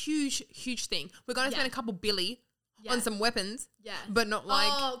 huge thing. We're going to spend Yeah. a couple billy Yeah. on some weapons, Yeah. but not like,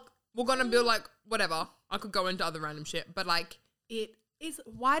 Oh, we're going to build like, whatever. I could go into other random shit, but like, it is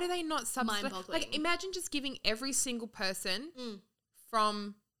why do they not subsidize? mind-boggling. Like, imagine just giving every single person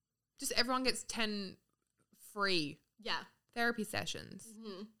from, just everyone gets 10 free yeah. therapy sessions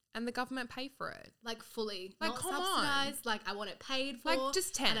and the government pay for it. Like fully. Like, not come on. subsidized. Like I want it paid for. Like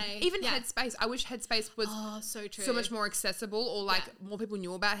just 10. and Even yeah. Headspace. I wish Headspace was Oh, so true. so much more accessible, or like more people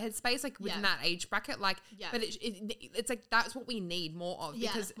knew about Headspace, like within Yeah. that age bracket. Like, Yeah. but it's like that's what we need more of,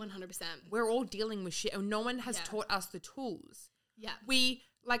 Yeah, because 100%. we're all dealing with shit and no one has Yeah. taught us the tools. Yeah. We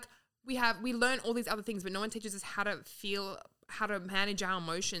learn all these other things, but no one teaches us how to feel, how to manage our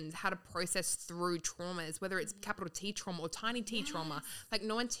emotions, how to process through traumas, whether it's capital T trauma or tiny T trauma. Like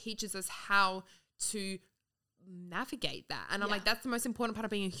no one teaches us how to navigate that. And I'm Yeah. like, that's the most important part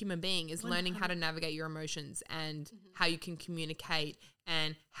of being a human being, is learning how to navigate your emotions and how you can communicate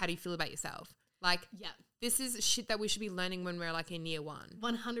and how do you feel about yourself. Like, Yeah. this is shit that we should be learning when we're like in year 1.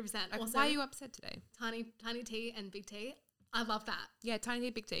 100%. Like, Also, why are you upset today? tiny T and big T. I love that. Yeah, tiny T,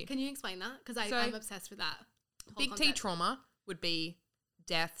 big T. Can you explain that? Because So, I'm obsessed with that. whole Big T concept. trauma would be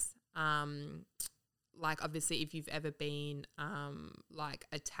deaths. Like obviously if you've ever been like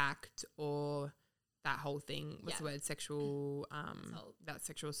attacked or that whole thing, what's the word? Sexual Assault. that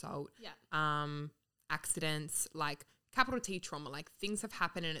sexual assault. Yeah. Accidents, like capital T trauma, like things have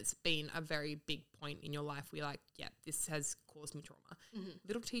happened and it's been a very big point in your life where you're like, yeah, this has caused me trauma.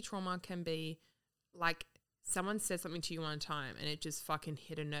 Little T trauma can be like someone says something to you one time and it just fucking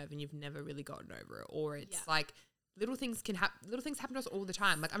hit a nerve and you've never really gotten over it. Or it's like little things happen to us all the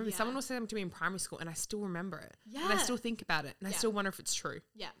time. Like I remember someone was saying something to me in primary school and I still remember it. Yeah. And I still think about it and I still wonder if it's true.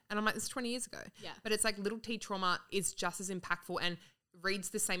 Yeah. And I'm like, this is 20 years ago. Yeah. But it's like little T trauma is just as impactful and reads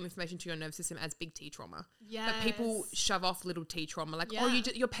the same information to your nervous system as big T trauma. Yeah. But people shove off little T trauma. Like, oh,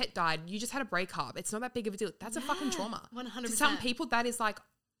 your pet died. You just had a breakup. It's not that big of a deal. That's a fucking trauma. 100%. To some people, that is like,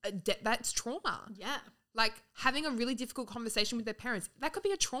 that's trauma. Yeah. Like having a really difficult conversation with their parents, that could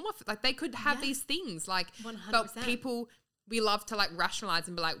be a trauma. Like they could have these things like, 100%. But people, we love to like rationalize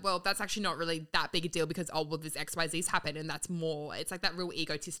and be like, well, that's actually not really that big a deal because, oh, well, this XYZ's happened and that's more. It's like that real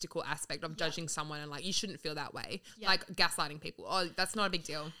egotistical aspect of judging someone and like, you shouldn't feel that way. Yeah. Like gaslighting people. Oh, that's not a big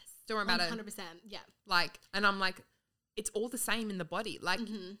deal. Don't worry about it. 100%. Yeah. Like, and I'm like, it's all the same in the body. Like,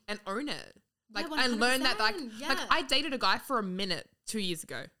 and own it. Like, and learn that like I dated a guy for a minute 2 years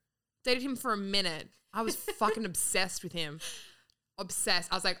ago. Dated him for a minute. I was fucking obsessed with him.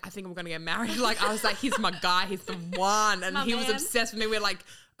 Obsessed. I was like, I think I'm going to get married. Like, I was like, he's my guy. He's the one. And he was obsessed with me. We're like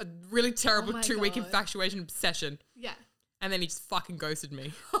a really terrible 2-week infatuation obsession. Yeah. And then he just fucking ghosted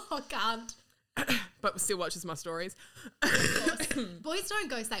me. Oh, God. But still watches my stories. Boys don't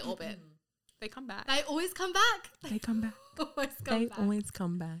ghost, they orbit. They come back. They always come back. They come back. They always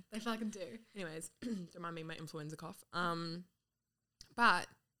come back. They fucking do. Anyways, don't mind me, my influenza cough. But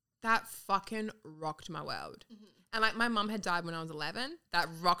that fucking rocked my world. And like my mum had died when I was 11. That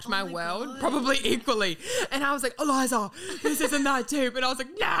rocked my world God. Probably equally. And I was like, Eliza, this isn't that deep. And I was like,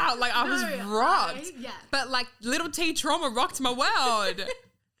 yeah, like I was rocked. Yeah. But like little T trauma rocked my world.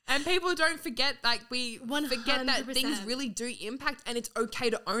 And people don't forget, like we 100%. Forget that things really do impact and it's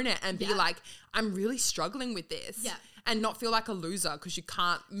okay to own it and be like, I'm really struggling with this. Yeah. And not feel like a loser because you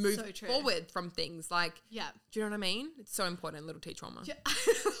can't move forward from things. Like, do you know what I mean? It's so important, little T trauma. Yeah.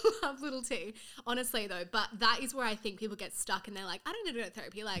 I love little T, honestly though. But that is where I think people get stuck and they're like, I don't need to go to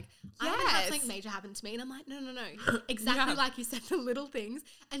therapy. Like, I haven't had something major happen to me. And I'm like, no. Exactly like you said, the little things.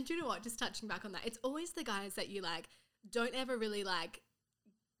 And do you know what? Just touching back on that, it's always the guys that you like don't ever really like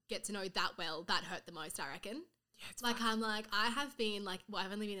get to know that well that hurt the most, I reckon. Yeah, like fun. I'm like, I have been like, well,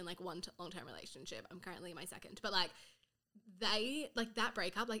 I've only been in like one long-term relationship. I'm currently in my second. But like, they like that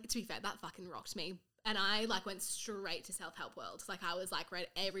breakup, like to be fair, that fucking rocked me. And I like went straight to self-help world. Like I was like read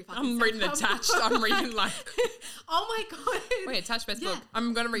every fucking I'm reading Attached. I'm reading like oh my God. Wait, Attached best book.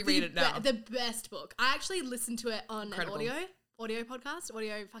 I'm gonna reread it now. The best book. I actually listened to it on an audio podcast,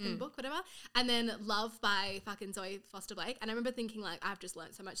 audio fucking book, whatever. And then Love by fucking Zoe Foster Blake. And I remember thinking like, I've just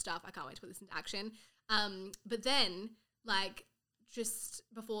learned so much stuff. I can't wait to put this into action. But then like just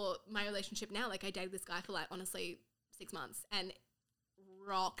before my relationship now, like I dated this guy for like honestly 6 months and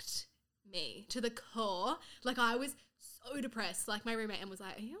rocked me to the core. Like I was so depressed. Like my roommate was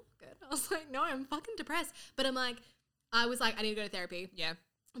like, are you good? I was like, no, I'm fucking depressed. But I was like, I need to go to therapy. Yeah.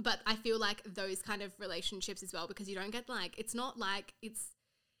 But I feel like those kind of relationships as well, because you don't get like, it's not like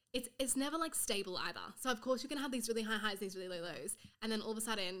it's never like stable either. So of course you can have these really high highs, these really low lows. And then all of a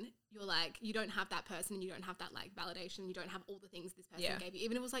sudden you're like, you don't have that person and you don't have that like validation. You don't have all the things this person gave you,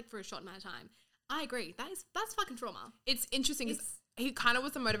 even if it was like for a short amount of time. I agree. That's fucking trauma. It's interesting. He kind of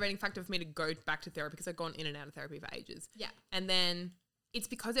was the motivating factor for me to go back to therapy because I'd gone in and out of therapy for ages. Yeah. And then it's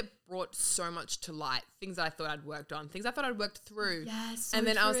because it brought so much to light, things that I thought I'd worked on, things I thought I'd worked through. Yeah, so and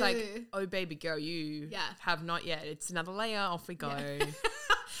then I was like, oh, baby girl, you have not yet. It's another layer. Off we go. Yeah.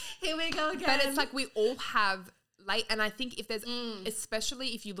 Here we go again. But it's like we all have and I think if there's, especially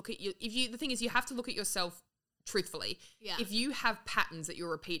if you look at the thing is you have to look at yourself truthfully. Yeah. If you have patterns that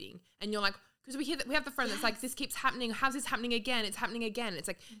you're repeating and you're like, because we have the friend that's like, this keeps happening. How's this happening again? It's happening again. It's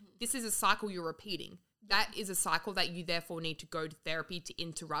like, this is a cycle you're repeating. That is a cycle that you therefore need to go to therapy to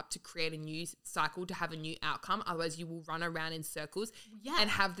interrupt, to create a new cycle, to have a new outcome. Otherwise you will run around in circles and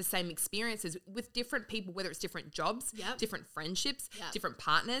have the same experiences with different people, whether it's different jobs, different friendships, different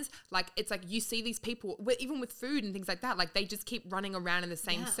partners. Like it's like you see these people, even with food and things like that, like they just keep running around in the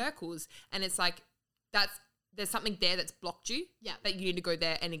same circles. And it's like, there's something there that's blocked you that you need to go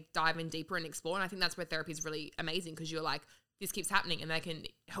there and dive in deeper and explore. And I think that's where therapy is really amazing because you're like, this keeps happening and they can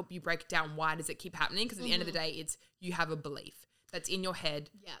help you break down why does it keep happening because at the end of the day, it's you have a belief that's in your head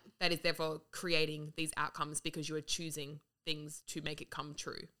that is therefore creating these outcomes because you are choosing things to make it come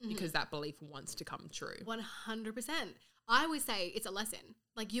true because that belief wants to come true. 100%. I always say it's a lesson.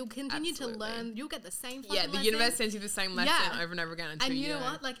 Like you'll continue to learn, you'll get the same fucking lesson. Yeah, the universe sends you the same lesson over and over again until you know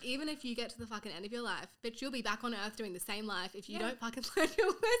what? Like even if you get to the fucking end of your life, bitch, you'll be back on earth doing the same life if you don't fucking learn your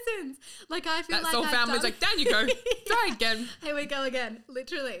lessons. Like I feel that soul family's like, down you go. Try again. Here we go again.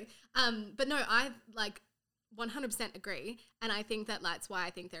 Literally. But no, I like 100% agree. And I think that's why I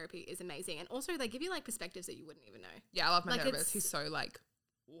think therapy is amazing. And also they give you like perspectives that you wouldn't even know. Yeah, I love my therapist. He's so like,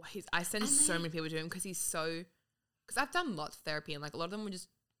 I send so many people to him because he's so, because I've done lots of therapy and like a lot of them would just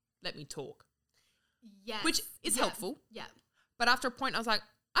let me talk. Yes. Which is helpful. Yeah. But after a point I was like,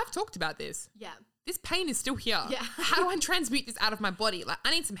 I've talked about this. Yeah. This pain is still here. Yeah. How do I transmute this out of my body? Like, I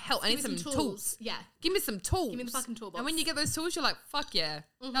need some help. I need some tools. Yeah. Give me some tools. Give me the fucking toolbox. And when you get those tools, you're like, fuck yeah.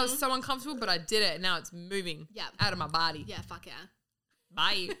 That was so uncomfortable, but I did it. Now it's moving out of my body. Yeah, fuck yeah.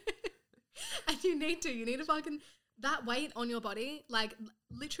 Bye. And you need to fucking, that weight on your body, like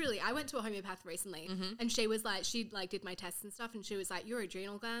literally, I went to a homeopath recently and she was like, she like did my tests and stuff and she was like, your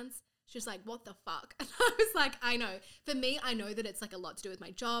adrenal glands. She was like, what the fuck? And I was like, I know. For me, I know that it's like a lot to do with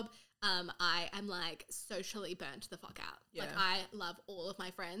my job. I am like socially burnt the fuck out. Yeah. Like I love all of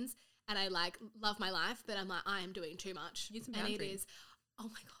my friends and I like love my life, but I'm like, I am doing too much. And it is, oh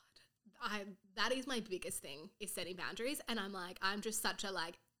my God. That is my biggest thing is setting boundaries. And I'm like, I'm just such a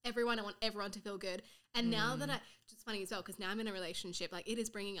like, I want everyone to feel good. And now that it's funny as well, because now I'm in a relationship, like it is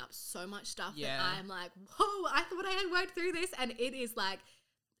bringing up so much stuff that I'm like, whoa, I thought I had worked through this. And it is like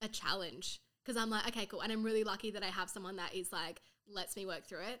a challenge because I'm like, okay, cool. And I'm really lucky that I have someone that is like, lets me work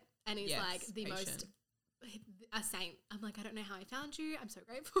through it. And is like the most a saint. I'm like, I don't know how I found you. I'm so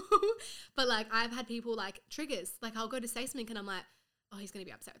grateful. But like, I've had people like triggers. Like I'll go to say something and I'm like, oh, he's going to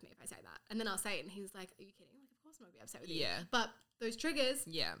be upset with me if I say that. And then I'll say it and he's like, are you kidding? Like, of course I'm going to be upset with you. Yeah. But those triggers.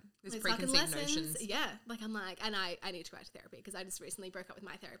 Yeah. There's preconceived lessons. Notions. Yeah. Like I'm like, and I need to go to therapy because I just recently broke up with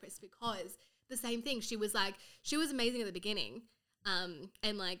my therapist because the same thing. She was like, she was amazing at the beginning.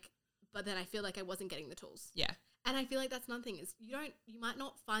 And like, but then I feel like I wasn't getting the tools. Yeah. And I feel like that's another thing is you might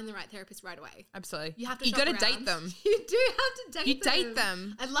not find the right therapist right away. Absolutely. You have to You got to date them. You do have to date them. You date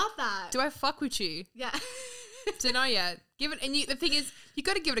them. I love that. Do I fuck with you? Yeah. Don't know yet. Give it, and the thing is, you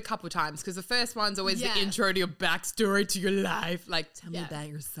got to give it a couple of times because the first one's always the intro to your backstory to your life. Like, tell me about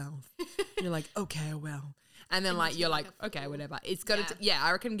yourself. You're like, okay, I will. And then like you're like, okay, whatever. It's got to,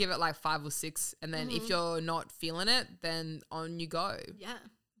 I reckon give it like 5 or 6, and then if you're not feeling it, then on you go. Yeah.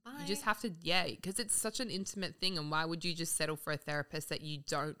 Bye. You just have to, because it's such an intimate thing. And why would you just settle for a therapist that you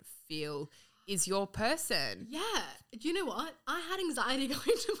don't feel is your person? Yeah. You know what? I had anxiety going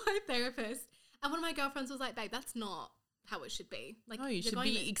to my therapist. And one of my girlfriends was like, babe, that's not how it should be. Like, no, you should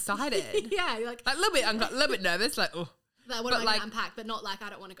be excited. Yeah. Like a little bit nervous. Like, oh. Like, what am I going to unpack? But not like, I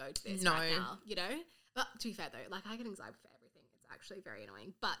don't want to go to this right now, you know? But to be fair though, like I get anxiety for everything. It's actually very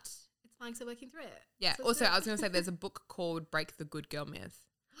annoying. But it's fine because I'm working through it. Yeah. So also, I was going to say there's a book called Break the Good Girl Myth.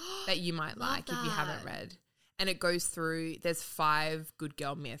 That you might like if you haven't read. And it goes through, there's 5 good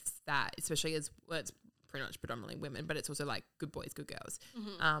girl myths that, especially as, well, it's pretty much predominantly women, but it's also like good boys, good girls,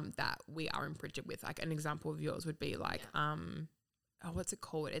 that we are imprinted with. Like an example of yours would be like, what's it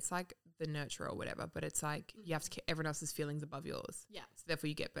called? It's like the nurturer or whatever, but it's like you have to keep everyone else's feelings above yours. Yeah. So therefore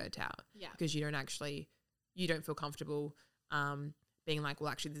you get burnt out. Yeah. Because you don't feel comfortable being like, well,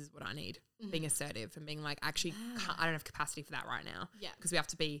 actually, this is what I need. Being assertive and being like, actually, I don't have capacity for that right now. Yeah. Because we have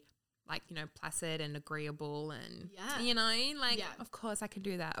to be like, you know, placid and agreeable and, you know, like, of course I can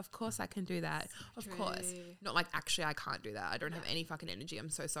do that. Of course I can do that. Of course. Not like, actually, I can't do that. I don't have any fucking energy.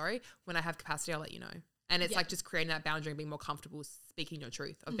 I'm so sorry. When I have capacity, I'll let you know. And it's like just creating that boundary and being more comfortable speaking your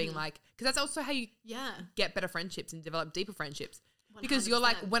truth of being like, because that's also how you get better friendships and develop deeper friendships. 100%. Because you're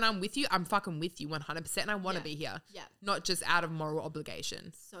like, when I'm with you, I'm fucking with you 100% and I want to be here. Yeah. Not just out of moral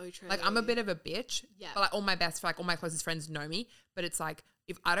obligation. So true. Like I'm a bit of a bitch. Yeah. But like all my closest friends know me. But it's like,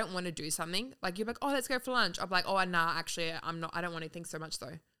 if I don't want to do something, like you're like, oh, let's go for lunch. I'm like, oh, nah, actually, I don't want to think so much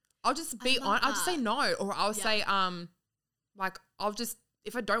though. I'll just be I'll just say no. Or I'll say, like,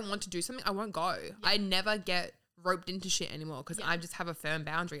 if I don't want to do something, I won't go. Yeah. I never get roped into shit anymore because I just have a firm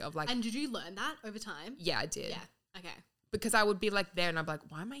boundary of like. And did you learn that over time? Yeah, I did. Yeah. Okay. Because I would be like there and I'd be like,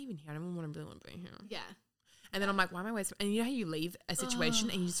 why am I even here? I don't really want to be here. Yeah. And then I'm like, why am I wasting? And you know how you leave a situation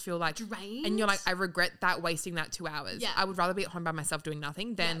and you just feel like drained? And you're like, I regret that wasting that 2 hours. Yeah. I would rather be at home by myself doing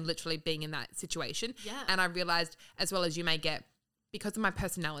nothing than literally being in that situation. Yeah. And I realized, as well as you may get, because of my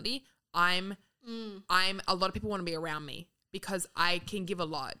personality, I'm a lot of people want to be around me because I can give a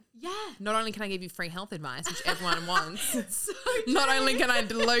lot. Yeah. Not only can I give you free health advice, which everyone wants. So not only can I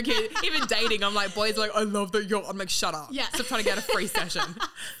low-key, even dating, I'm like, boys are like, I love that I'm like, shut up. Yeah. Stop trying to get a free session.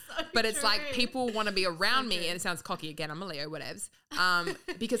 But it's like people want to be around me, and it sounds cocky again, I'm a Leo, whatevs.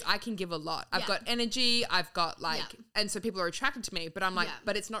 because I can give a lot. I've Yeah. got energy. I've got like, Yeah. and so people are attracted to me, but I'm like, Yeah.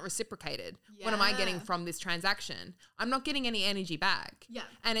 but it's not reciprocated. What am I getting Yeah. from this transaction? I'm not getting any energy back. Yeah.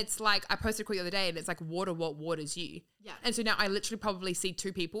 And it's like, I posted a quote the other day and it's like, water what waters you. Yeah. And so now I literally probably see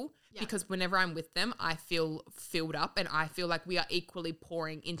two people Yeah. because whenever I'm with them, I feel filled up and I feel like we are equally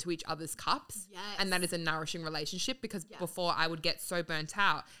pouring into each other's cups. Yes. And that is a nourishing relationship because Yeah. before I would get so burnt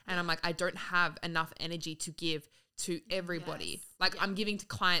out and I'm like, I don't have enough energy to give to everybody. Yes. Like Yeah. I'm giving to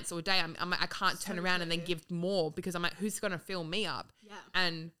clients all day. I'm like, I can't turn So around and then true. give more because I'm like, who's going to fill me up? Yeah.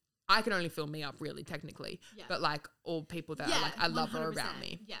 And I can only fill me up really technically. Yeah. But like all people that Yeah, are like, I love are 100%. around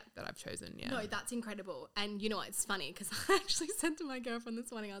me Yeah. that I've chosen. Yeah. No, that's incredible. And you know what? It's funny because I actually said to my girlfriend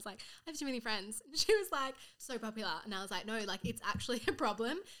this morning, I was like, I have too many friends. And she was like, so popular. And I was like, no, like it's actually a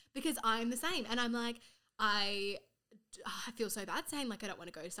problem because I'm the same. And I'm like, I feel so bad saying like I don't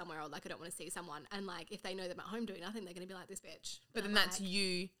want to go somewhere or like I don't want to see someone. And like if they know that I'm at home doing nothing, they're going to be like this bitch. But And then I'm that's like,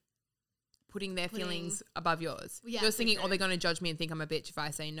 you putting their Putting- feelings above yours. Yeah, You're for thinking, sure. oh, they're going to judge me and think I'm a bitch if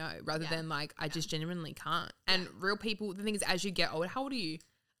I say no, rather Yeah. than like, I just genuinely can't. And real people, the thing is, as you get older, how old are you?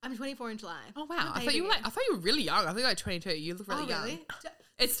 I'm 24 in July. Oh, I'm wow. a I thought you were baby. like, I thought you were really young. I thought you were like 22. You look really Oh, young. really?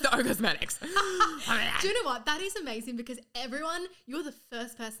 It's the O Cosmetics. Do you know what? That is amazing because everyone, you're the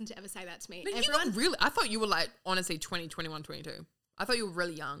first person to ever say that to me. No, you Everyone, look really, I thought you were like, honestly, 20, 21, 22. I thought you were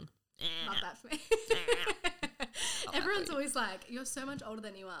really young. love that for me. Everyone's always like, you're so much older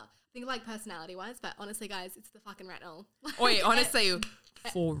than you are. I think like personality wise, but honestly, guys, it's the fucking retinol. Oh, yeah, honestly,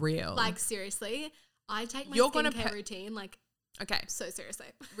 for real. Like seriously, I take my You're gonna skincare pe- routine like okay, so seriously.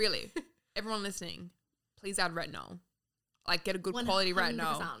 really, everyone listening, please add retinol. Like, get a good quality 100%.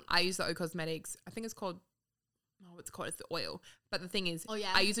 retinol. I use the O Cosmetics. I think it's called, it's the oil. But the thing is, Oh,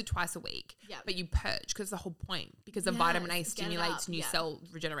 yeah? I use it twice a week. Yeah. But you purge because the whole point. Because the vitamin A Yes, get it stimulates up, new yeah. cell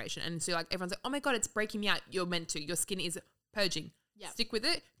regeneration. And so, like, everyone's like, oh my God, it's breaking me out. You're meant to. Your skin is purging. Yeah. Stick with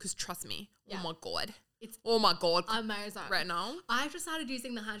it because trust me. Yeah. Oh my God. It's Oh my God. amazing. Retinol. I just started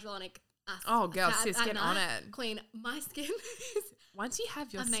using the hyaluronic acid. Oh, girl, at sis, get on night. it. Queen, my skin is Once you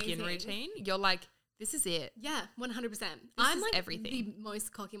have your skin Amazing. routine, you're like, this is it. yeah, 100%. I'm is like everything. the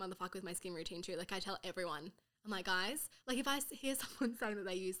most cocky motherfucker with my skin routine too. Like I tell everyone, I'm like, guys, like if I hear someone saying that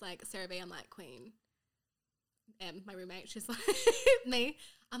they use like CeraVe, I'm like, Queen. My roommate, she's like me.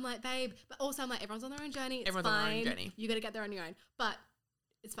 I'm like, babe, but also I'm like, everyone's on their own journey. It's Everyone's on their own fine. journey. You got to get there on your own. But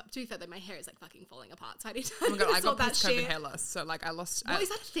it's to be fair though, my hair is like fucking falling apart. So I need to Oh my God, I got sort that post-COVID shit. hair loss. So, like, I lost... What is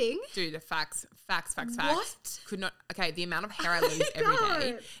that a thing? Dude, facts. What? Could not. Okay, the amount of hair I lose every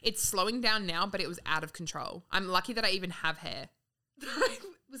day. don't. It's slowing down now, but it was out of control. I'm lucky that I even have hair. I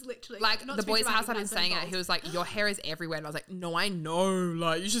was literally Like not the to be boy's dramatic, house, I've been but saying it. bald. He was like, "Your hair is everywhere," and I was like, "No, I know.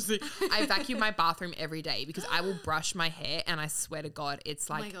 Like, you should see." I vacuum my bathroom every day because I will brush my hair, and I swear to God, it's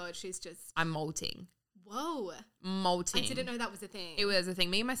Oh like my god, she's just I'm molting. whoa. Molting. I didn't know that was a thing. It was a thing.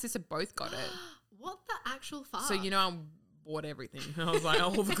 Me and my sister both got it. What the actual fuck? So you know, I bought everything. I was like,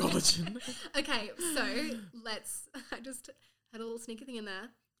 all the collagen. Okay, so I just had a little sneaky thing in there.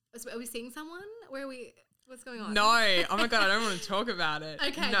 Are we seeing someone? Where are we? What's going on? No. Oh my God, I don't want to talk about it.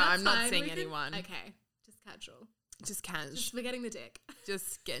 Okay, No, that's I'm not fine. seeing We can- anyone. Okay, just casual. Just cash. Just forgetting the dick.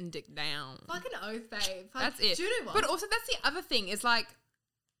 Just getting dick down. Fucking oath, babe. That's it. Do you know what? But also, that's the other thing is like,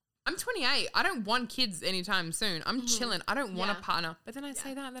 I'm 28. I don't want kids anytime soon. I'm chilling. I don't want Yeah. a partner. But then I say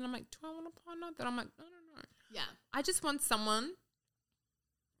Yeah. that, then I'm like, do I want a partner? Then I'm like, no. yeah. I just want someone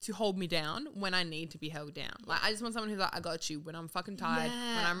to hold me down when I need to be held down. Like, I just want someone who's like, I got you when I'm fucking tired, when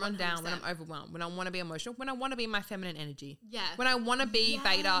Yeah, I'm run down, when I'm 100%. overwhelmed, when I want to be emotional, when I want to be in my feminine energy. Yeah. When I want to be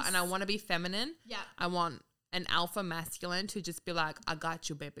beta and I Yes. want to be feminine, Yeah. I want an alpha masculine to just be like, I got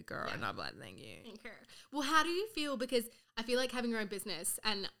you, baby girl. And I'm like, thank you. Okay. Well, how do you feel? Because I feel like having your own business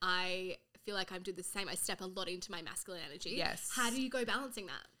and I feel like I'm doing the same. I step a lot into my masculine energy. Yes. How do you go balancing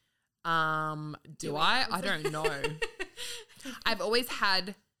that? Do we? I? I don't know. I've always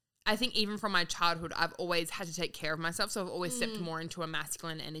had, I think even from my childhood, I've always had to take care of myself. So I've always stepped more into a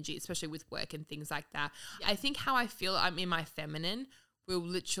masculine energy, especially with work and things like that. Yeah. I think how I feel I'm in my feminine will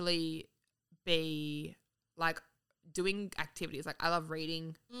literally be like doing activities. Like I love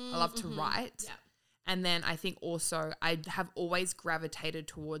reading. I love to write. Yeah. And then I think also I have always gravitated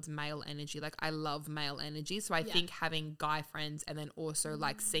towards male energy. Like I love male energy. So I think having guy friends and then also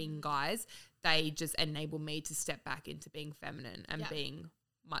like seeing guys, they just enable me to step back into being feminine and Yeah. being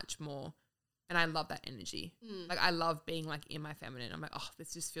much more. And I love that energy. Like I love being like in my feminine. I'm like, oh,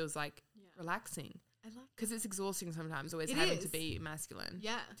 this just feels like relaxing. I love Because it's exhausting sometimes always It having to is. be masculine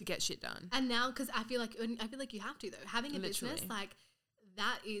Yeah. to get shit done. And now, because I feel like you have to though. Having a Literally. business, like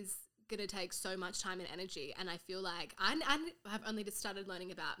that is gonna take so much time and energy. And I feel like I have only just started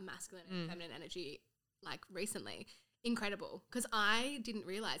learning about masculine and feminine energy like recently. incredible, because I didn't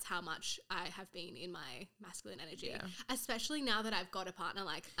realize how much I have been in my masculine energy, especially now that I've got a partner.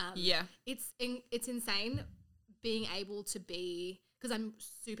 Like, it's insane being able to be, because I'm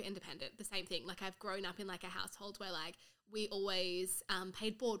super independent. The same thing. Like, I've grown up in like a household where like we always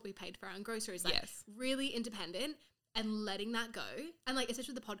paid board, we paid for our own groceries, like really independent, and letting that go. And like,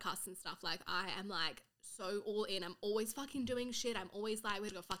 especially with the podcasts and stuff, like I am like so all in. I'm always fucking doing shit. I'm always like, we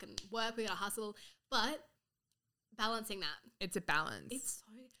gotta go fucking work, we gotta hustle. But balancing that. It's a balance.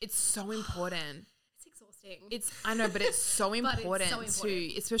 It's so important. It's exhausting. I know, but it's so important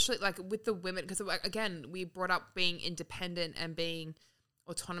too, especially like with the women, because like, again, we brought up being independent and being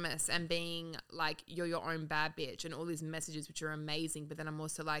autonomous and being like, you're your own bad bitch and all these messages, which are amazing. But then I'm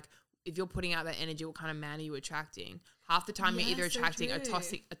also like, if you're putting out that energy, what kind of man are you attracting? Half the time you're either attracting a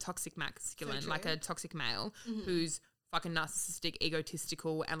toxic masculine, like a toxic male who's fucking narcissistic,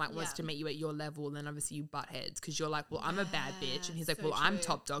 egotistical, and like wants to meet you at your level. And then obviously you butt heads because you're like, well, I'm a bad bitch. And he's like, well, I'm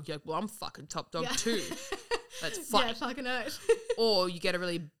top dog. You're like, well, I'm fucking top dog too. Let's fight. Yeah, fucking earth. Or you get a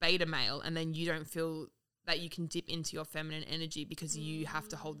really beta male and then you don't feel that you can dip into your feminine energy because you have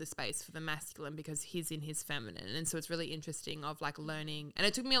to hold the space for the masculine because he's in his feminine. And so it's really interesting of like learning. And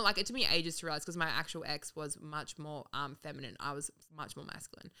it took me ages to realize, because my actual ex was much more feminine. I was much more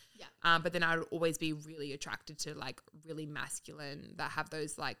masculine. Yeah. But then I would always be really attracted to like really masculine that have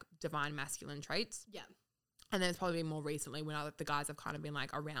those like divine masculine traits. Yeah. And then it's probably been more recently when the guys have kind of been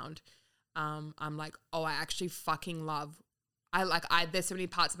like around. I'm like, oh, I actually fucking love. There's so many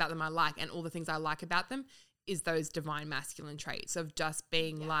parts about them I like, and all the things I like about them is those divine masculine traits of just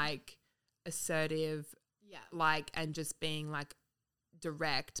being like assertive, like, and just being like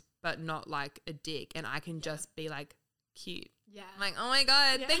direct, but not like a dick. And I can just be like cute. Yeah. I'm like, oh my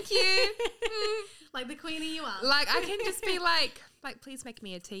God, thank you. Like the queenie you are. Like I can just be like, please make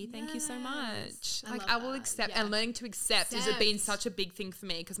me a tea. Thank you so much. I will accept, and learning to accept has been such a big thing for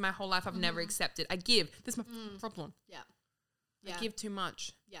me because my whole life I've never accepted. I give. This is my problem. Yeah. I give too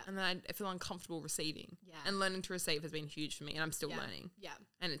much. Yeah. And then I feel uncomfortable receiving. Yeah. And learning to receive has been huge for me, and I'm still learning. Yeah.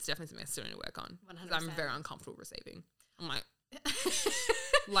 And it's definitely something I still need to work on. 100%. I'm very uncomfortable receiving. I'm like,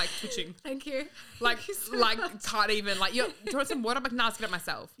 like twitching. Thank you. Like, can't even, like, you're doing some water, I'm like, nah, let's get it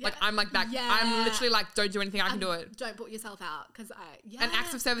myself. Yeah. Like, I'm like that. Yeah. I'm literally like, don't do anything, I can do it. Don't put yourself out, because And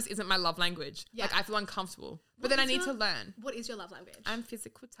acts of service isn't my love language. Yeah. Like, I feel uncomfortable. But then I need to learn. What is your love language? I'm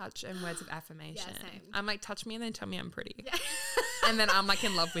physical touch and words of affirmation. Yeah, same. I'm like, touch me and then tell me I'm pretty. Yeah. And then I'm like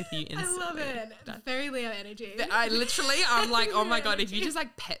in love with you instantly. I love it. Very Leo energy. I'm like, oh my God, if you just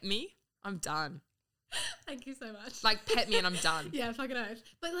like pet me, I'm done. Thank you so much. Like pet me and I'm done. Yeah, fucking oath.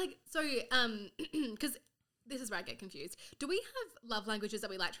 But like, so, because this is where I get confused. Do we have love languages that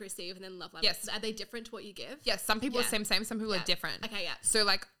we like to receive and then love languages? Yes. Are they different to what you give? Yes. Some people are same. Some people are different. Okay, yeah. So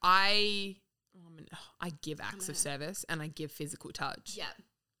like I give acts of service and I give physical touch. Yeah.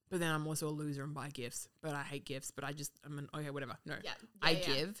 But then I'm also a loser and buy gifts. But I hate gifts. But okay, whatever. No. Yeah. I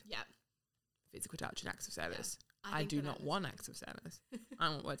give physical touch and acts of service. Yeah. I do not want acts of service. I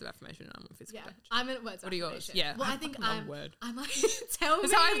want words of affirmation and I want physical touch. I'm in words of affirmation. What are yours? Yeah. Well, I think I'm like, tell me.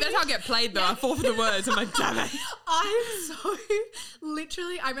 That's how I get played though. I fall for the words. I'm like, damn it. I'm so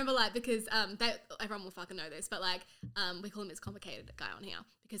literally, I remember like, because everyone will fucking know this, but like, we call him this complicated guy on here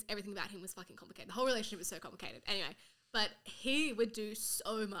because everything about him was fucking complicated. The whole relationship was so complicated. Anyway, but he would do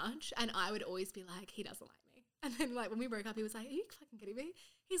so much and I would always be like, he doesn't like me. And then like when we broke up, he was like, are you fucking kidding me?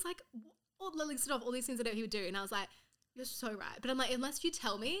 He's like, listed off all these things that he would do. And I was like, you're so right. But I'm like, unless you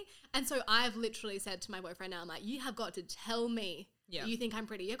tell me. And so I've literally said to my boyfriend now, I'm like, you have got to tell me that you think I'm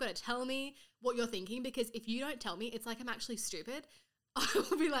pretty. You've got to tell me what you're thinking, because if you don't tell me, it's like I'm actually stupid. I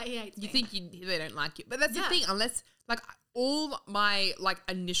will be like, he hates me. You think they don't like you. But that's the thing, unless like all my like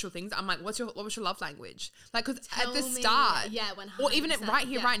initial things, I'm like, what was your love language? Like, because at the start, 100%. Or even right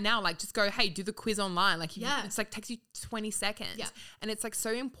here, right now, like just go, hey, do the quiz online. Like, it's like takes you 20 seconds, and it's like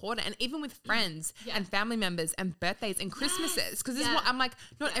so important. And even with friends and family members and birthdays and Christmases, because this is what I'm like.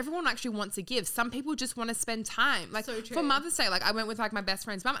 Not everyone actually wants to give. Some people just want to spend time. Like for Mother's Day, like I went with like my best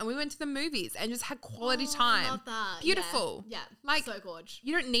friend's mum, and we went to the movies and just had quality time. I love that. Beautiful. Yeah. Like so gorgeous.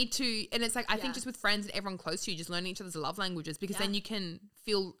 You don't need to, and it's like I think just with friends and everyone close to you, just learning each other's love languages, because then you can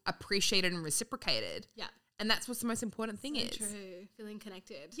feel appreciated and reciprocated. Yeah. And that's what's the most important thing is. True. Feeling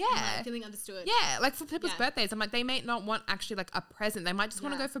connected. Yeah. Like feeling understood. Yeah. Like for people's birthdays, I'm like, they may not want actually like a present. They might just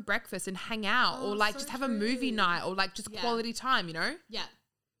want to go for breakfast and hang out, or like just have a movie night, or like just quality time, you know? Yeah.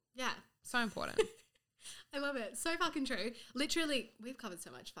 Yeah. So important. I love it. So fucking true. Literally, we've covered so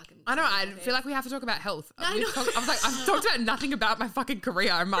much fucking. I know. I feel like we have to talk about health. I know. I was like, I've talked about nothing about my fucking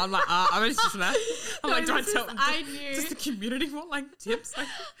career. I'm like, I'm a nutritionist. I'm like, do I tell? I knew. Does the community want like tips? Like,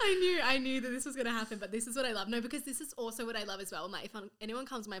 I knew that this was going to happen, but this is what I love. No, because this is also what I love as well. Like, if anyone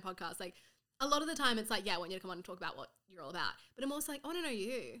comes to my podcast, like, a lot of the time it's like, yeah, I want you to come on and talk about what you're all about. But I'm also like, I want to know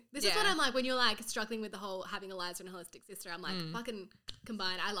you. This is what I'm like when you're like struggling with the whole having a Liza and a holistic sister. I'm like, fucking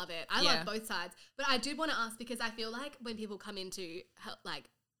combine. I love it. I love both sides. But I did want to ask, because I feel like when people come into like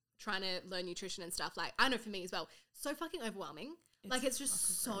trying to learn nutrition and stuff, like I know for me as well, so fucking overwhelming. It's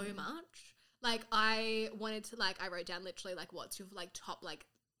just so much. Like I wanted to I wrote down literally like what's your like top like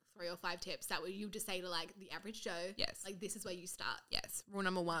 3 or 5 tips that you just say to like the average Joe. Yes. Like this is where you start. Yes. Rule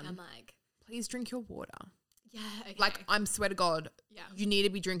number 1. I'm like, please drink your water. Yeah, okay. Like, I'm swear to God, you need to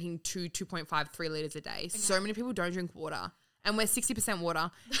be drinking 2.5, 3 liters a day. Okay. So many people don't drink water. And we're 60% water.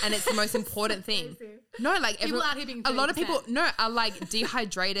 And it's the most important thing. No, like people out here being 30%. A lot of people are like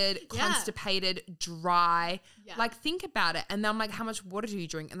dehydrated, constipated, dry. Yeah. Like, think about it. And then I'm like, how much water do you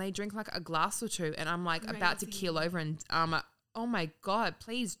drink? And they drink like a glass or 2. And I'm like about to keel over. And I'm like, oh my God,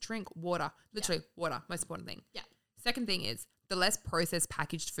 please drink water. Literally water, most important thing. Yeah. Second thing is the less processed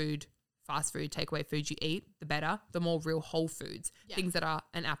packaged food, fast food, takeaway food you eat, the better, the more real whole foods. Yeah. Things that are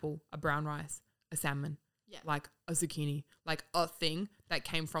an apple, a brown rice, a salmon, like a zucchini, like a thing that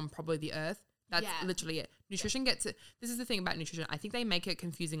came from probably the earth. That's literally it. Nutrition gets it. This is the thing about nutrition. I think they make it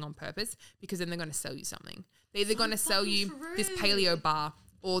confusing on purpose because then they're going to sell you something. They're either going to sell you this paleo bar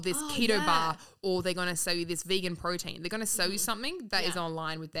or this keto bar, or they're going to sell you this vegan protein. They're going to sell you something that is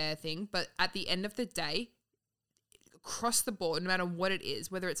online with their thing. But at the end of the day, across the board, no matter what it is,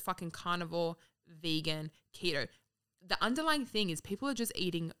 whether it's fucking carnivore, vegan, keto, the underlying thing is people are just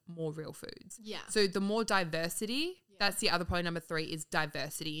eating more real foods. Yeah. So the more diversity, that's the other point. Number 3 is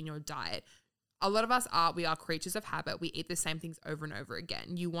diversity in your diet. A lot of us we are creatures of habit. We eat the same things over and over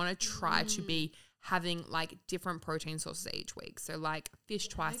again. You want to try to be having like different protein sources each week. So like fish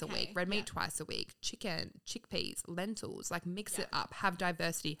twice a week, red meat twice a week, chicken, chickpeas, lentils, like mix it up, have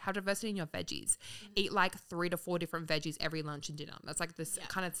diversity in your veggies. Eat like 3 to 4 different veggies every lunch and dinner. That's like this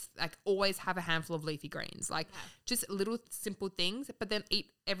kind of like always have a handful of leafy greens, like just little simple things, but then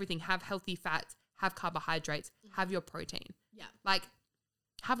eat everything, have healthy fats, have carbohydrates, have your protein. Yeah. Like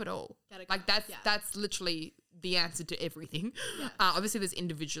have it all. Like that's literally the answer to everything. Yeah. Obviously there's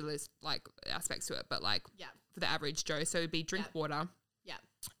individualist like aspects to it, but like for the average Joe, so it'd be drink water. Yeah.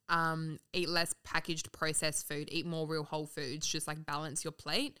 Eat less packaged processed food, eat more real whole foods, just like balance your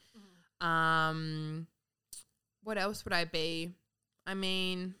plate. What else would I be? I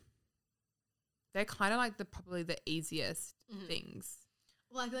mean, they're kind of like probably the easiest things.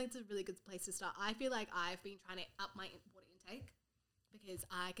 Well, I feel like it's a really good place to start. I feel like I've been trying to up my water intake because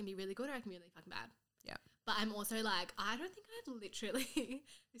I can be really good or I can be really fucking bad. Yeah. But I'm also like, I don't think I've literally,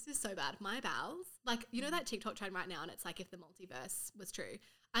 this is so bad, my bowels. Like, you know that TikTok trend right now and it's like if the multiverse was true.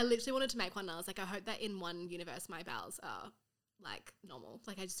 I literally wanted to make one and I was like, I hope that in one universe my bowels are like normal.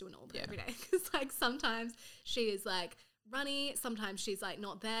 Like I just do a normal every day. Because like sometimes she is like runny, sometimes she's like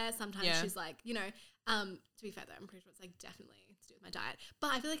not there, sometimes she's like, you know, to be fair though, I'm pretty sure it's like definitely to do with my diet.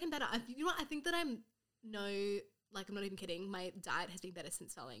 But I feel like I'm better. You know what? I think that I'm not even kidding. My diet has been better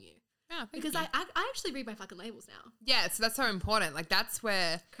since following you. Yeah, because I actually read my fucking labels now. Yeah, so that's so important. Like that's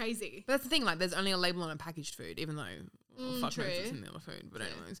where crazy. But that's the thing. Like there's only a label on a packaged food, even though fuck knows what's in the other food. But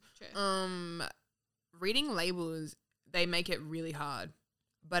anyways, reading labels, they make it really hard.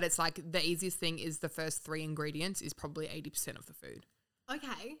 But it's like the easiest thing is the first 3 ingredients is probably 80% of the food.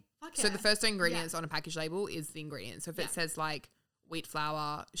 Okay. So the first 2 ingredients on a package label is the ingredients. So if it says like wheat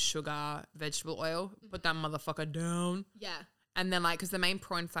flour, sugar, vegetable oil, put that motherfucker down. Yeah. And then like, because the main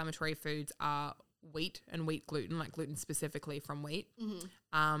pro-inflammatory foods are wheat and wheat gluten, like gluten specifically from wheat.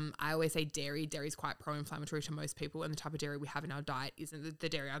 I always say dairy. Dairy is quite pro-inflammatory to most people, and the type of dairy we have in our diet isn't the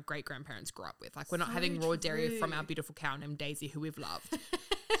dairy our great-grandparents grew up with. Like we're not having raw dairy from our beautiful cow named Daisy who we've loved.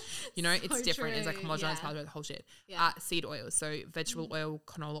 You know, it's different. It's like homogenized powder, the whole shit. Seed oils, so vegetable oil,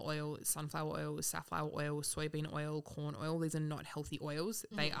 canola oil, sunflower oil, safflower oil, soybean oil, corn oil. These are not healthy oils.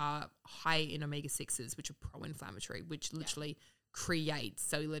 They are high in omega-6s, which are pro-inflammatory, which literally creates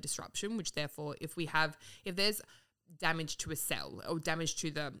cellular disruption, which therefore if there's damage to a cell or damage to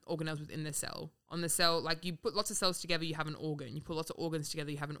the organelles within the cell, on the cell, like you put lots of cells together, you have an organ. You put lots of organs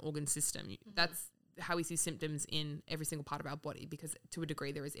together, you have an organ system. That's how we see symptoms in every single part of our body, because to a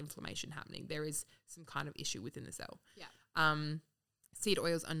degree there is inflammation happening. There is some kind of issue within the cell. Seed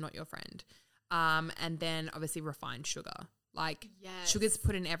oils are not your friend. And then obviously refined sugar. Like sugar's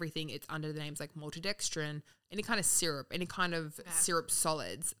put in everything. It's under the names like maltodextrin, any kind of syrup, any kind of syrup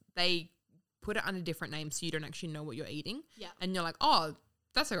solids. They put it under different names so you don't actually know what you're eating. Yeah. And you're like, oh,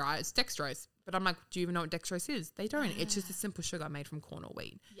 that's all right. It's dextrose. But I'm like, do you even know what dextrose is? They don't. It's just a simple sugar made from corn or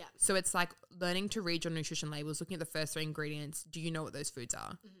wheat. Yeah. So it's like learning to read your nutrition labels, looking at the first 3 ingredients. Do you know what those foods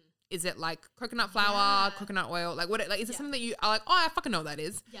are? Mm-hmm. Is it like coconut flour, coconut oil? Like what? Like is it something that you are like, oh, I fucking know what that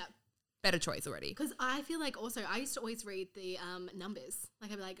is? Yeah. Better choice already. Because I feel like also I used to always read the numbers.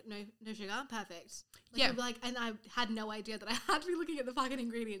 Like I'd be like, no sugar, perfect. Like, I'd be like, and I had no idea that I had to be looking at the fucking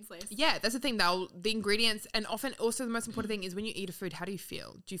ingredients list. Yeah, that's the thing though. The ingredients, and often also the most important thing is when you eat a food, how do you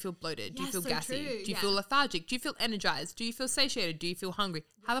feel? Do you feel bloated? Do you feel gassy? True. Do you feel lethargic? Do you feel energized? Do you feel satiated? Do you feel hungry?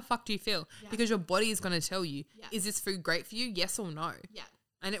 How the fuck do you feel? Yeah. Because your body is going to tell you, is this food great for you? Yes or no? Yeah.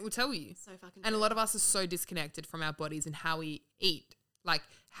 And it will tell you. So fucking And a lot of us are so disconnected from our bodies and how we eat. Like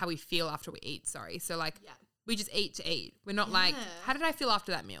how we feel after we eat, sorry. So like we just eat to eat. We're not like, how did I feel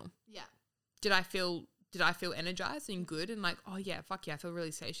after that meal? Yeah. Did I feel energized and good and like, oh yeah, fuck yeah, I feel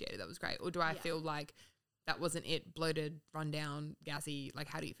really satiated. That was great. Or do I feel like that wasn't it, bloated, run down, gassy? Like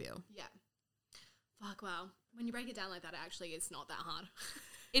how do you feel? Yeah. Fuck, wow. When you break it down like that, actually it's not that hard.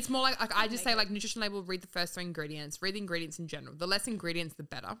 It's more like I just say like nutrition label, read the first 3 ingredients, read the ingredients in general. The less ingredients, the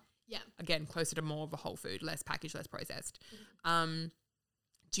better. Yeah. Again, closer to more of a whole food, less packaged, less processed.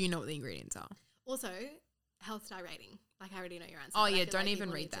 Do you know what the ingredients are? Also, health star rating. Like I already know your answer. Oh yeah, don't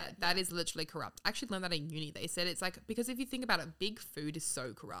even read that. That is literally corrupt. I actually learned that in uni. They said it's like, because if you think about it, big food is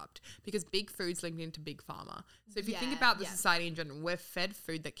so corrupt because big food's linked into big pharma. So if you think about the society in general, we're fed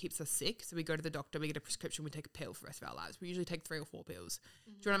food that keeps us sick. So we go to the doctor, we get a prescription, we take a pill for the rest of our lives. We usually take 3 or 4 pills.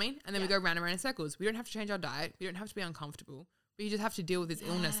 Do you know what I mean? And then we go round and round in circles. We don't have to change our diet. We don't have to be uncomfortable. We just have to deal with this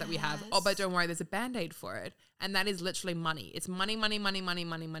illness that we have. Oh, but don't worry, there's a Band-Aid for it. And that is literally money. It's money, money, money, money,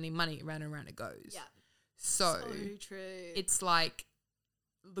 money, money, money. Round and round it goes. Yeah. So true. It's like,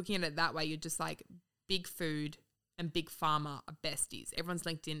 looking at it that way, you're just like, big food and big pharma are besties. Everyone's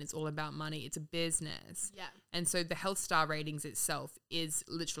linked in. It's all about money. It's a business. Yeah. And so the health star ratings itself is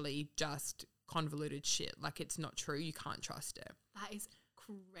literally just convoluted shit. Like it's not true. You can't trust it. That is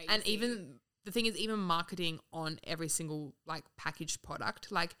crazy. And even the thing is, even marketing on every single like packaged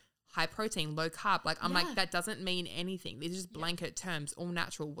product, like high protein, low carb, like I'm like, that doesn't mean anything. These are just blanket terms, all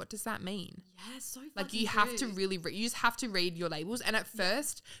natural. What does that mean? Yeah, so like you have to really, you just have to read your labels. And at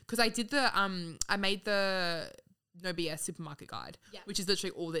first, because I did the, I made the No BS supermarket guide, which is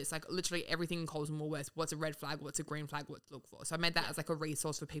literally all this, like literally everything in Coles and Woolworths. What's a red flag? What's a green flag? What to look for? So I made that as like a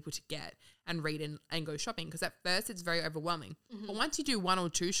resource for people to get and read and go shopping. Because at first it's very overwhelming. But once you do 1 or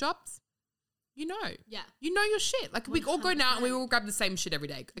 2 shops, you know. Yeah. You know your shit. Like 100%. We all go now and we all grab the same shit every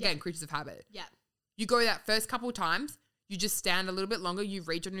day. Again, creatures of habit. Yeah. You go that first couple of times, you just stand a little bit longer, you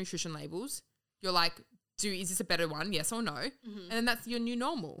read your nutrition labels. You're like, is this a better one? Yes or no? And then that's your new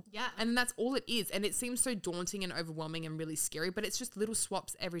normal. Yeah. And that's all it is. And it seems so daunting and overwhelming and really scary, but it's just little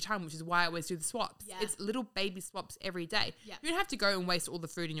swaps every time, which is why I always do the swaps. Yeah. It's little baby swaps every day. Yeah. You don't have to go and waste all the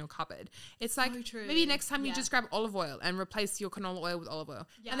food in your cupboard. It's like, maybe next time you just grab olive oil and replace your canola oil with olive oil.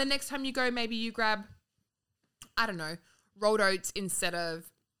 Yeah. And the next time you go, maybe you grab, I don't know, rolled oats instead of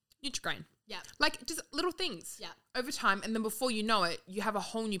Nutri-Grain. Yeah. Like just little things. Yeah. Over time. And then before you know it, you have a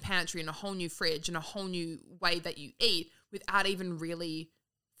whole new pantry and a whole new fridge and a whole new way that you eat without even really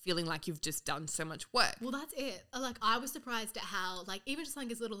feeling like you've just done so much work. Well, that's it. Like I was surprised at how like even just something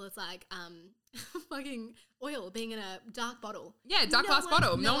as little as like fucking oil being in a dark bottle. Yeah, dark glass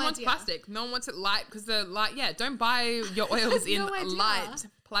bottle. No one wants plastic. No one wants it light because the light, don't buy your oils in light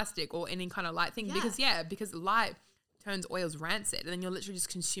plastic or any kind of light thing because light turns oils rancid and then you're literally just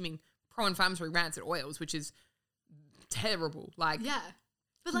consuming pro-inflammatory rancid oils, which is terrible. Like,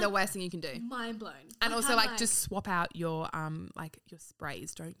 but like, the worst thing you can do. Mind blown. And also, like, just swap out your your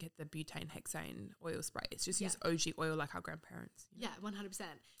sprays. Don't get the butane hexane oil sprays. Just use OG oil like our grandparents. Yeah, 100%.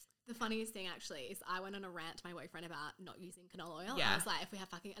 The funniest thing actually is I went on a rant to my boyfriend about not using canola oil. Yeah. I was like, if we have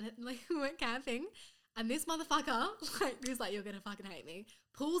fucking, and like we went camping. And this motherfucker, like, he was like, you're going to fucking hate me,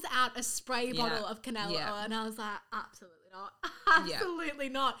 pulls out a spray bottle of canola oil. And I was like, absolutely not. Absolutely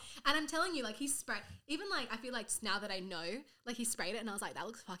not. And I'm telling you, like, he sprayed, even like, I feel like now that I know, like, he sprayed it and I was like, that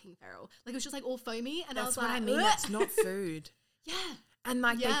looks fucking feral. Like, it was just like all foamy. And I was like, that's what I mean. That's not food. And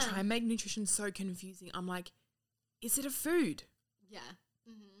like, they try and make nutrition so confusing. I'm like, is it a food? Yeah.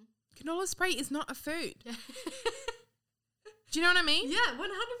 Canola spray is not a food. Yeah. Do you know what I mean? Yeah,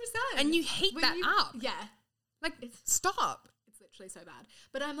 100%. And you heat up. Yeah. Like, stop. It's literally so bad.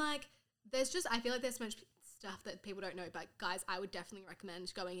 But I'm like, I feel like there's so much stuff that people don't know. But guys, I would definitely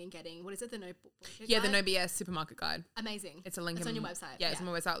recommend going and getting, what is it, the No Bullshit guide? The No BS supermarket guide. Amazing. It's a link. It's on your website. Yeah, it's on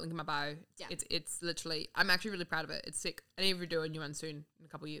my website, link in my bio. Yeah. It's literally, I'm actually really proud of it. It's sick. I need to do a new one soon in a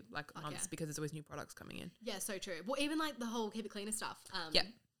couple of years, months, because there's always new products coming in. Yeah, so true. Well, even like the whole Keep It Cleaner stuff.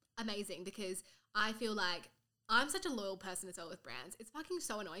 amazing because I feel like I'm such a loyal person as well with brands. It's fucking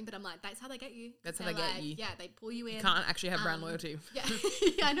so annoying, but I'm like, that's how they get you. That's how they get you. Yeah, they pull you in. You can't actually have brand loyalty. Yeah,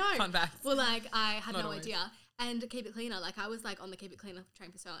 yeah, I know. Fun fact. Well, like, I had Not no always. idea. And Keep It Cleaner, like, I was, like, on the Keep It Cleaner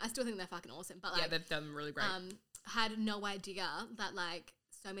train for so long. I still think they're fucking awesome. But, like, Yeah, they've done really great. had no idea that, like,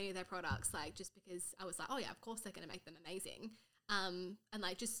 so many of their products, like, just because I was like, oh, yeah, of course they're going to make them amazing. And,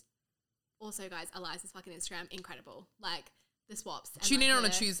 like, just also, guys, Eliza's fucking Instagram, incredible. Like, the swaps. And, Tune like, in on a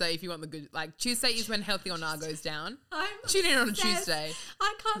Tuesday if you want the good. Like, Tuesday is when Healthy or Nah goes down. I'm Tune in on a obsessed. Tuesday.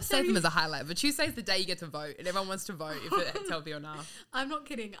 I can't Save say them as a highlight. But Tuesday is the day you get to vote, and everyone wants to vote if it's Healthy or Nah. I'm not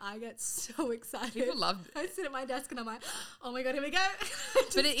kidding. I get so excited. People love it. I sit at my desk and I'm like, oh my God, here we go.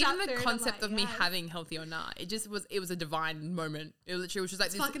 But even the concept concept of me having Healthy or Nah, it was a divine moment. It literally was just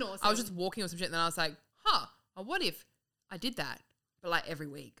like this. fucking awesome. I was just walking or some shit, and then I was like, what if I did that, but like every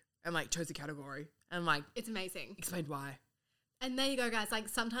week, and like chose a category, and like It's amazing. explained why. And there you go, guys. Like,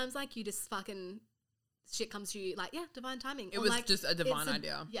 sometimes, like, you just fucking shit comes to you, like, yeah, divine timing. It Or, was like, just a divine it's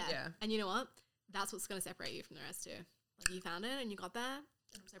idea. Yeah. Yeah. And you know what? That's what's going to separate you from the rest, too. Like, you found it and you got there.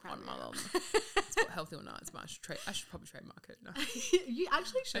 I'm so proud On of my you. mum. It's what Healthy or Nah is. I should probably trademark it. No. You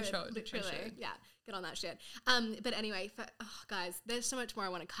actually should. should. Literally. I should. Yeah. Get on that shit. But anyway, guys, there's so much more I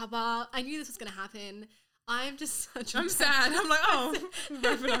want to cover. I knew this was going to happen. I'm just such I'm sad. I'm like, oh,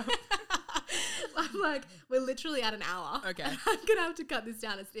 wrap it up. I'm like, we're literally at an hour. Okay. I'm going to have to cut this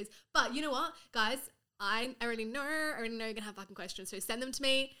down as it is. But you know what, guys? I already know you're going to have fucking questions. So send them to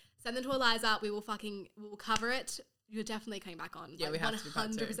me. Send them to Eliza. We will cover it. You're definitely coming back on. Yeah, like, we have to do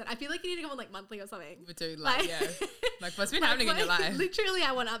part 100%. two. I feel like you need to come on like monthly or something. We do, like, yeah. Like, what's been happening in your life? Literally,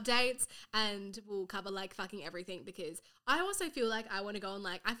 I want updates and we'll cover like fucking everything because I also feel like I want to go on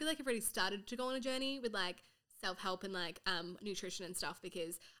like, I feel like I've already started to go on a journey with like self-help and like nutrition and stuff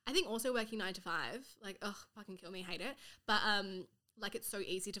because I think also working 9 to 5, like, ugh, fucking kill me, hate it. But like it's so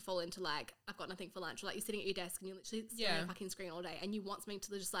easy to fall into like, I've got nothing for lunch. Or, like you're sitting at your desk and you're literally staring at a fucking screen all day and you want something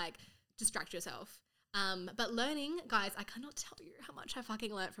to just like distract yourself. But learning, guys, I cannot tell you how much I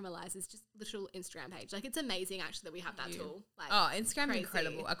fucking learned from Eliza's just literal Instagram page. Like, it's amazing actually that we have that tool. Like, Instagram crazy. is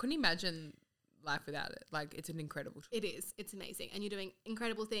incredible. I couldn't imagine life without it. Like, it's an incredible tool. It is. It's amazing. And you're doing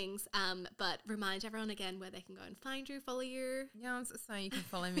incredible things. But remind everyone again where they can go and find you, follow you. Yeah, so you can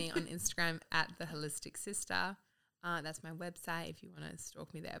follow me on Instagram at The Holistic Sister. That's my website if you want to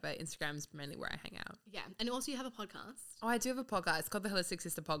stalk me there. But Instagram's mainly where I hang out. Yeah. And also you have a podcast. Oh, I do have a podcast. It's called The Holistic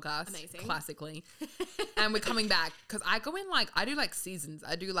Sister Podcast. Amazing. Classically. And we're coming back because I go in like, I do like seasons.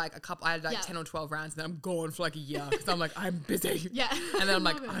 I do like I had like 10 or 12 rounds and then I'm gone for like a year because I'm like, I'm busy. Yeah. And then I'm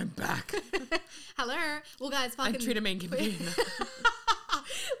like, I'm back. Hello. Well, guys, fucking. And treat me and keep it in.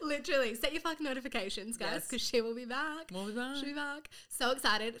 Literally. Set your fucking notifications, guys, because she will be back. We'll be back. She'll be back. So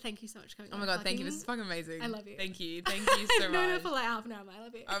excited. Thank you so much for coming Oh on. my God, thank you. This is fucking amazing. I love you. Thank you. Thank you so I've much. known her for like half an hour. I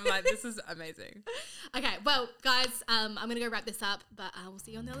love you. I'm like, this is amazing. Okay, well, guys, I'm going to go wrap this up, but I will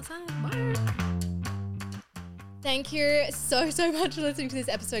see you on the other side. Bye. Thank you so much for listening to this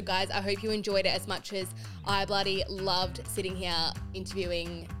episode, guys. I hope you enjoyed it as much as I bloody loved sitting here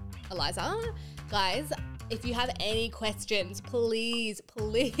interviewing Eliza. Guys, if you have any questions, please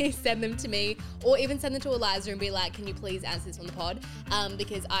send them to me or even send them to Eliza and be like, can you please answer this on the pod?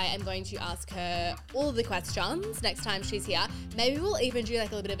 Because I am going to ask her all of the questions next time she's here. Maybe we'll even do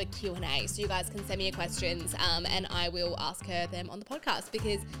like a little bit of a Q&A so you guys can send me your questions and I will ask her them on the podcast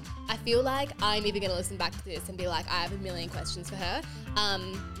because I feel like I'm even going to listen back to this and be like, I have a million questions for her.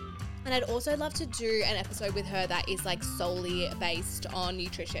 And I'd also love to do an episode with her that is like solely based on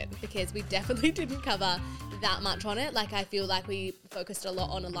nutrition because we definitely didn't cover that much on it. Like I feel like we focused a lot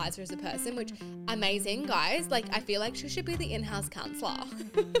on Eliza as a person, which amazing, guys. Like I feel like she should be the in-house counselor.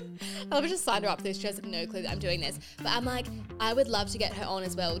 I'll just sign her up for this. She has no clue that I'm doing this. But I'm like, I would love to get her on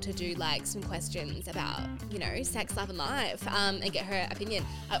as well to do like some questions about, you know, sex, love and life and get her opinion.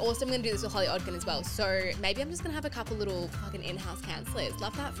 I also am going to do this with Holly Odkin as well. So maybe I'm just going to have a couple little fucking in-house counselors.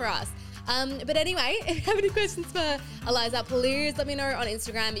 Love that for us. But anyway, if you have any questions for Eliza, please let me know on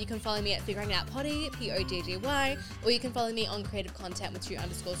Instagram. You can follow me at Figuring Out Potty, PODDY, or you can follow me on Creative Content with 2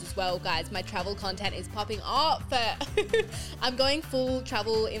 underscores as well, guys. My travel content is popping off. I'm going full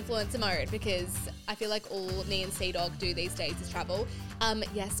travel influencer mode because I feel like all me and C-Dog do these days is travel.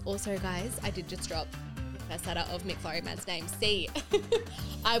 Yes, also, guys, I did just drop the first letter of Mick Floreyman's name, C.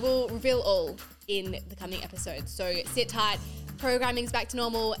 I will reveal all in the coming episodes, so sit tight. Programming's back to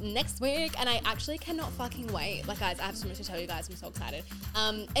normal next week and I actually cannot fucking wait. Like guys, I have so much to tell you guys. I'm so excited.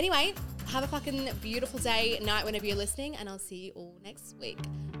 Anyway, have a fucking beautiful day, night, whenever you're listening and I'll see you all next week.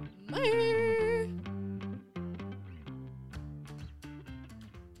 Bye.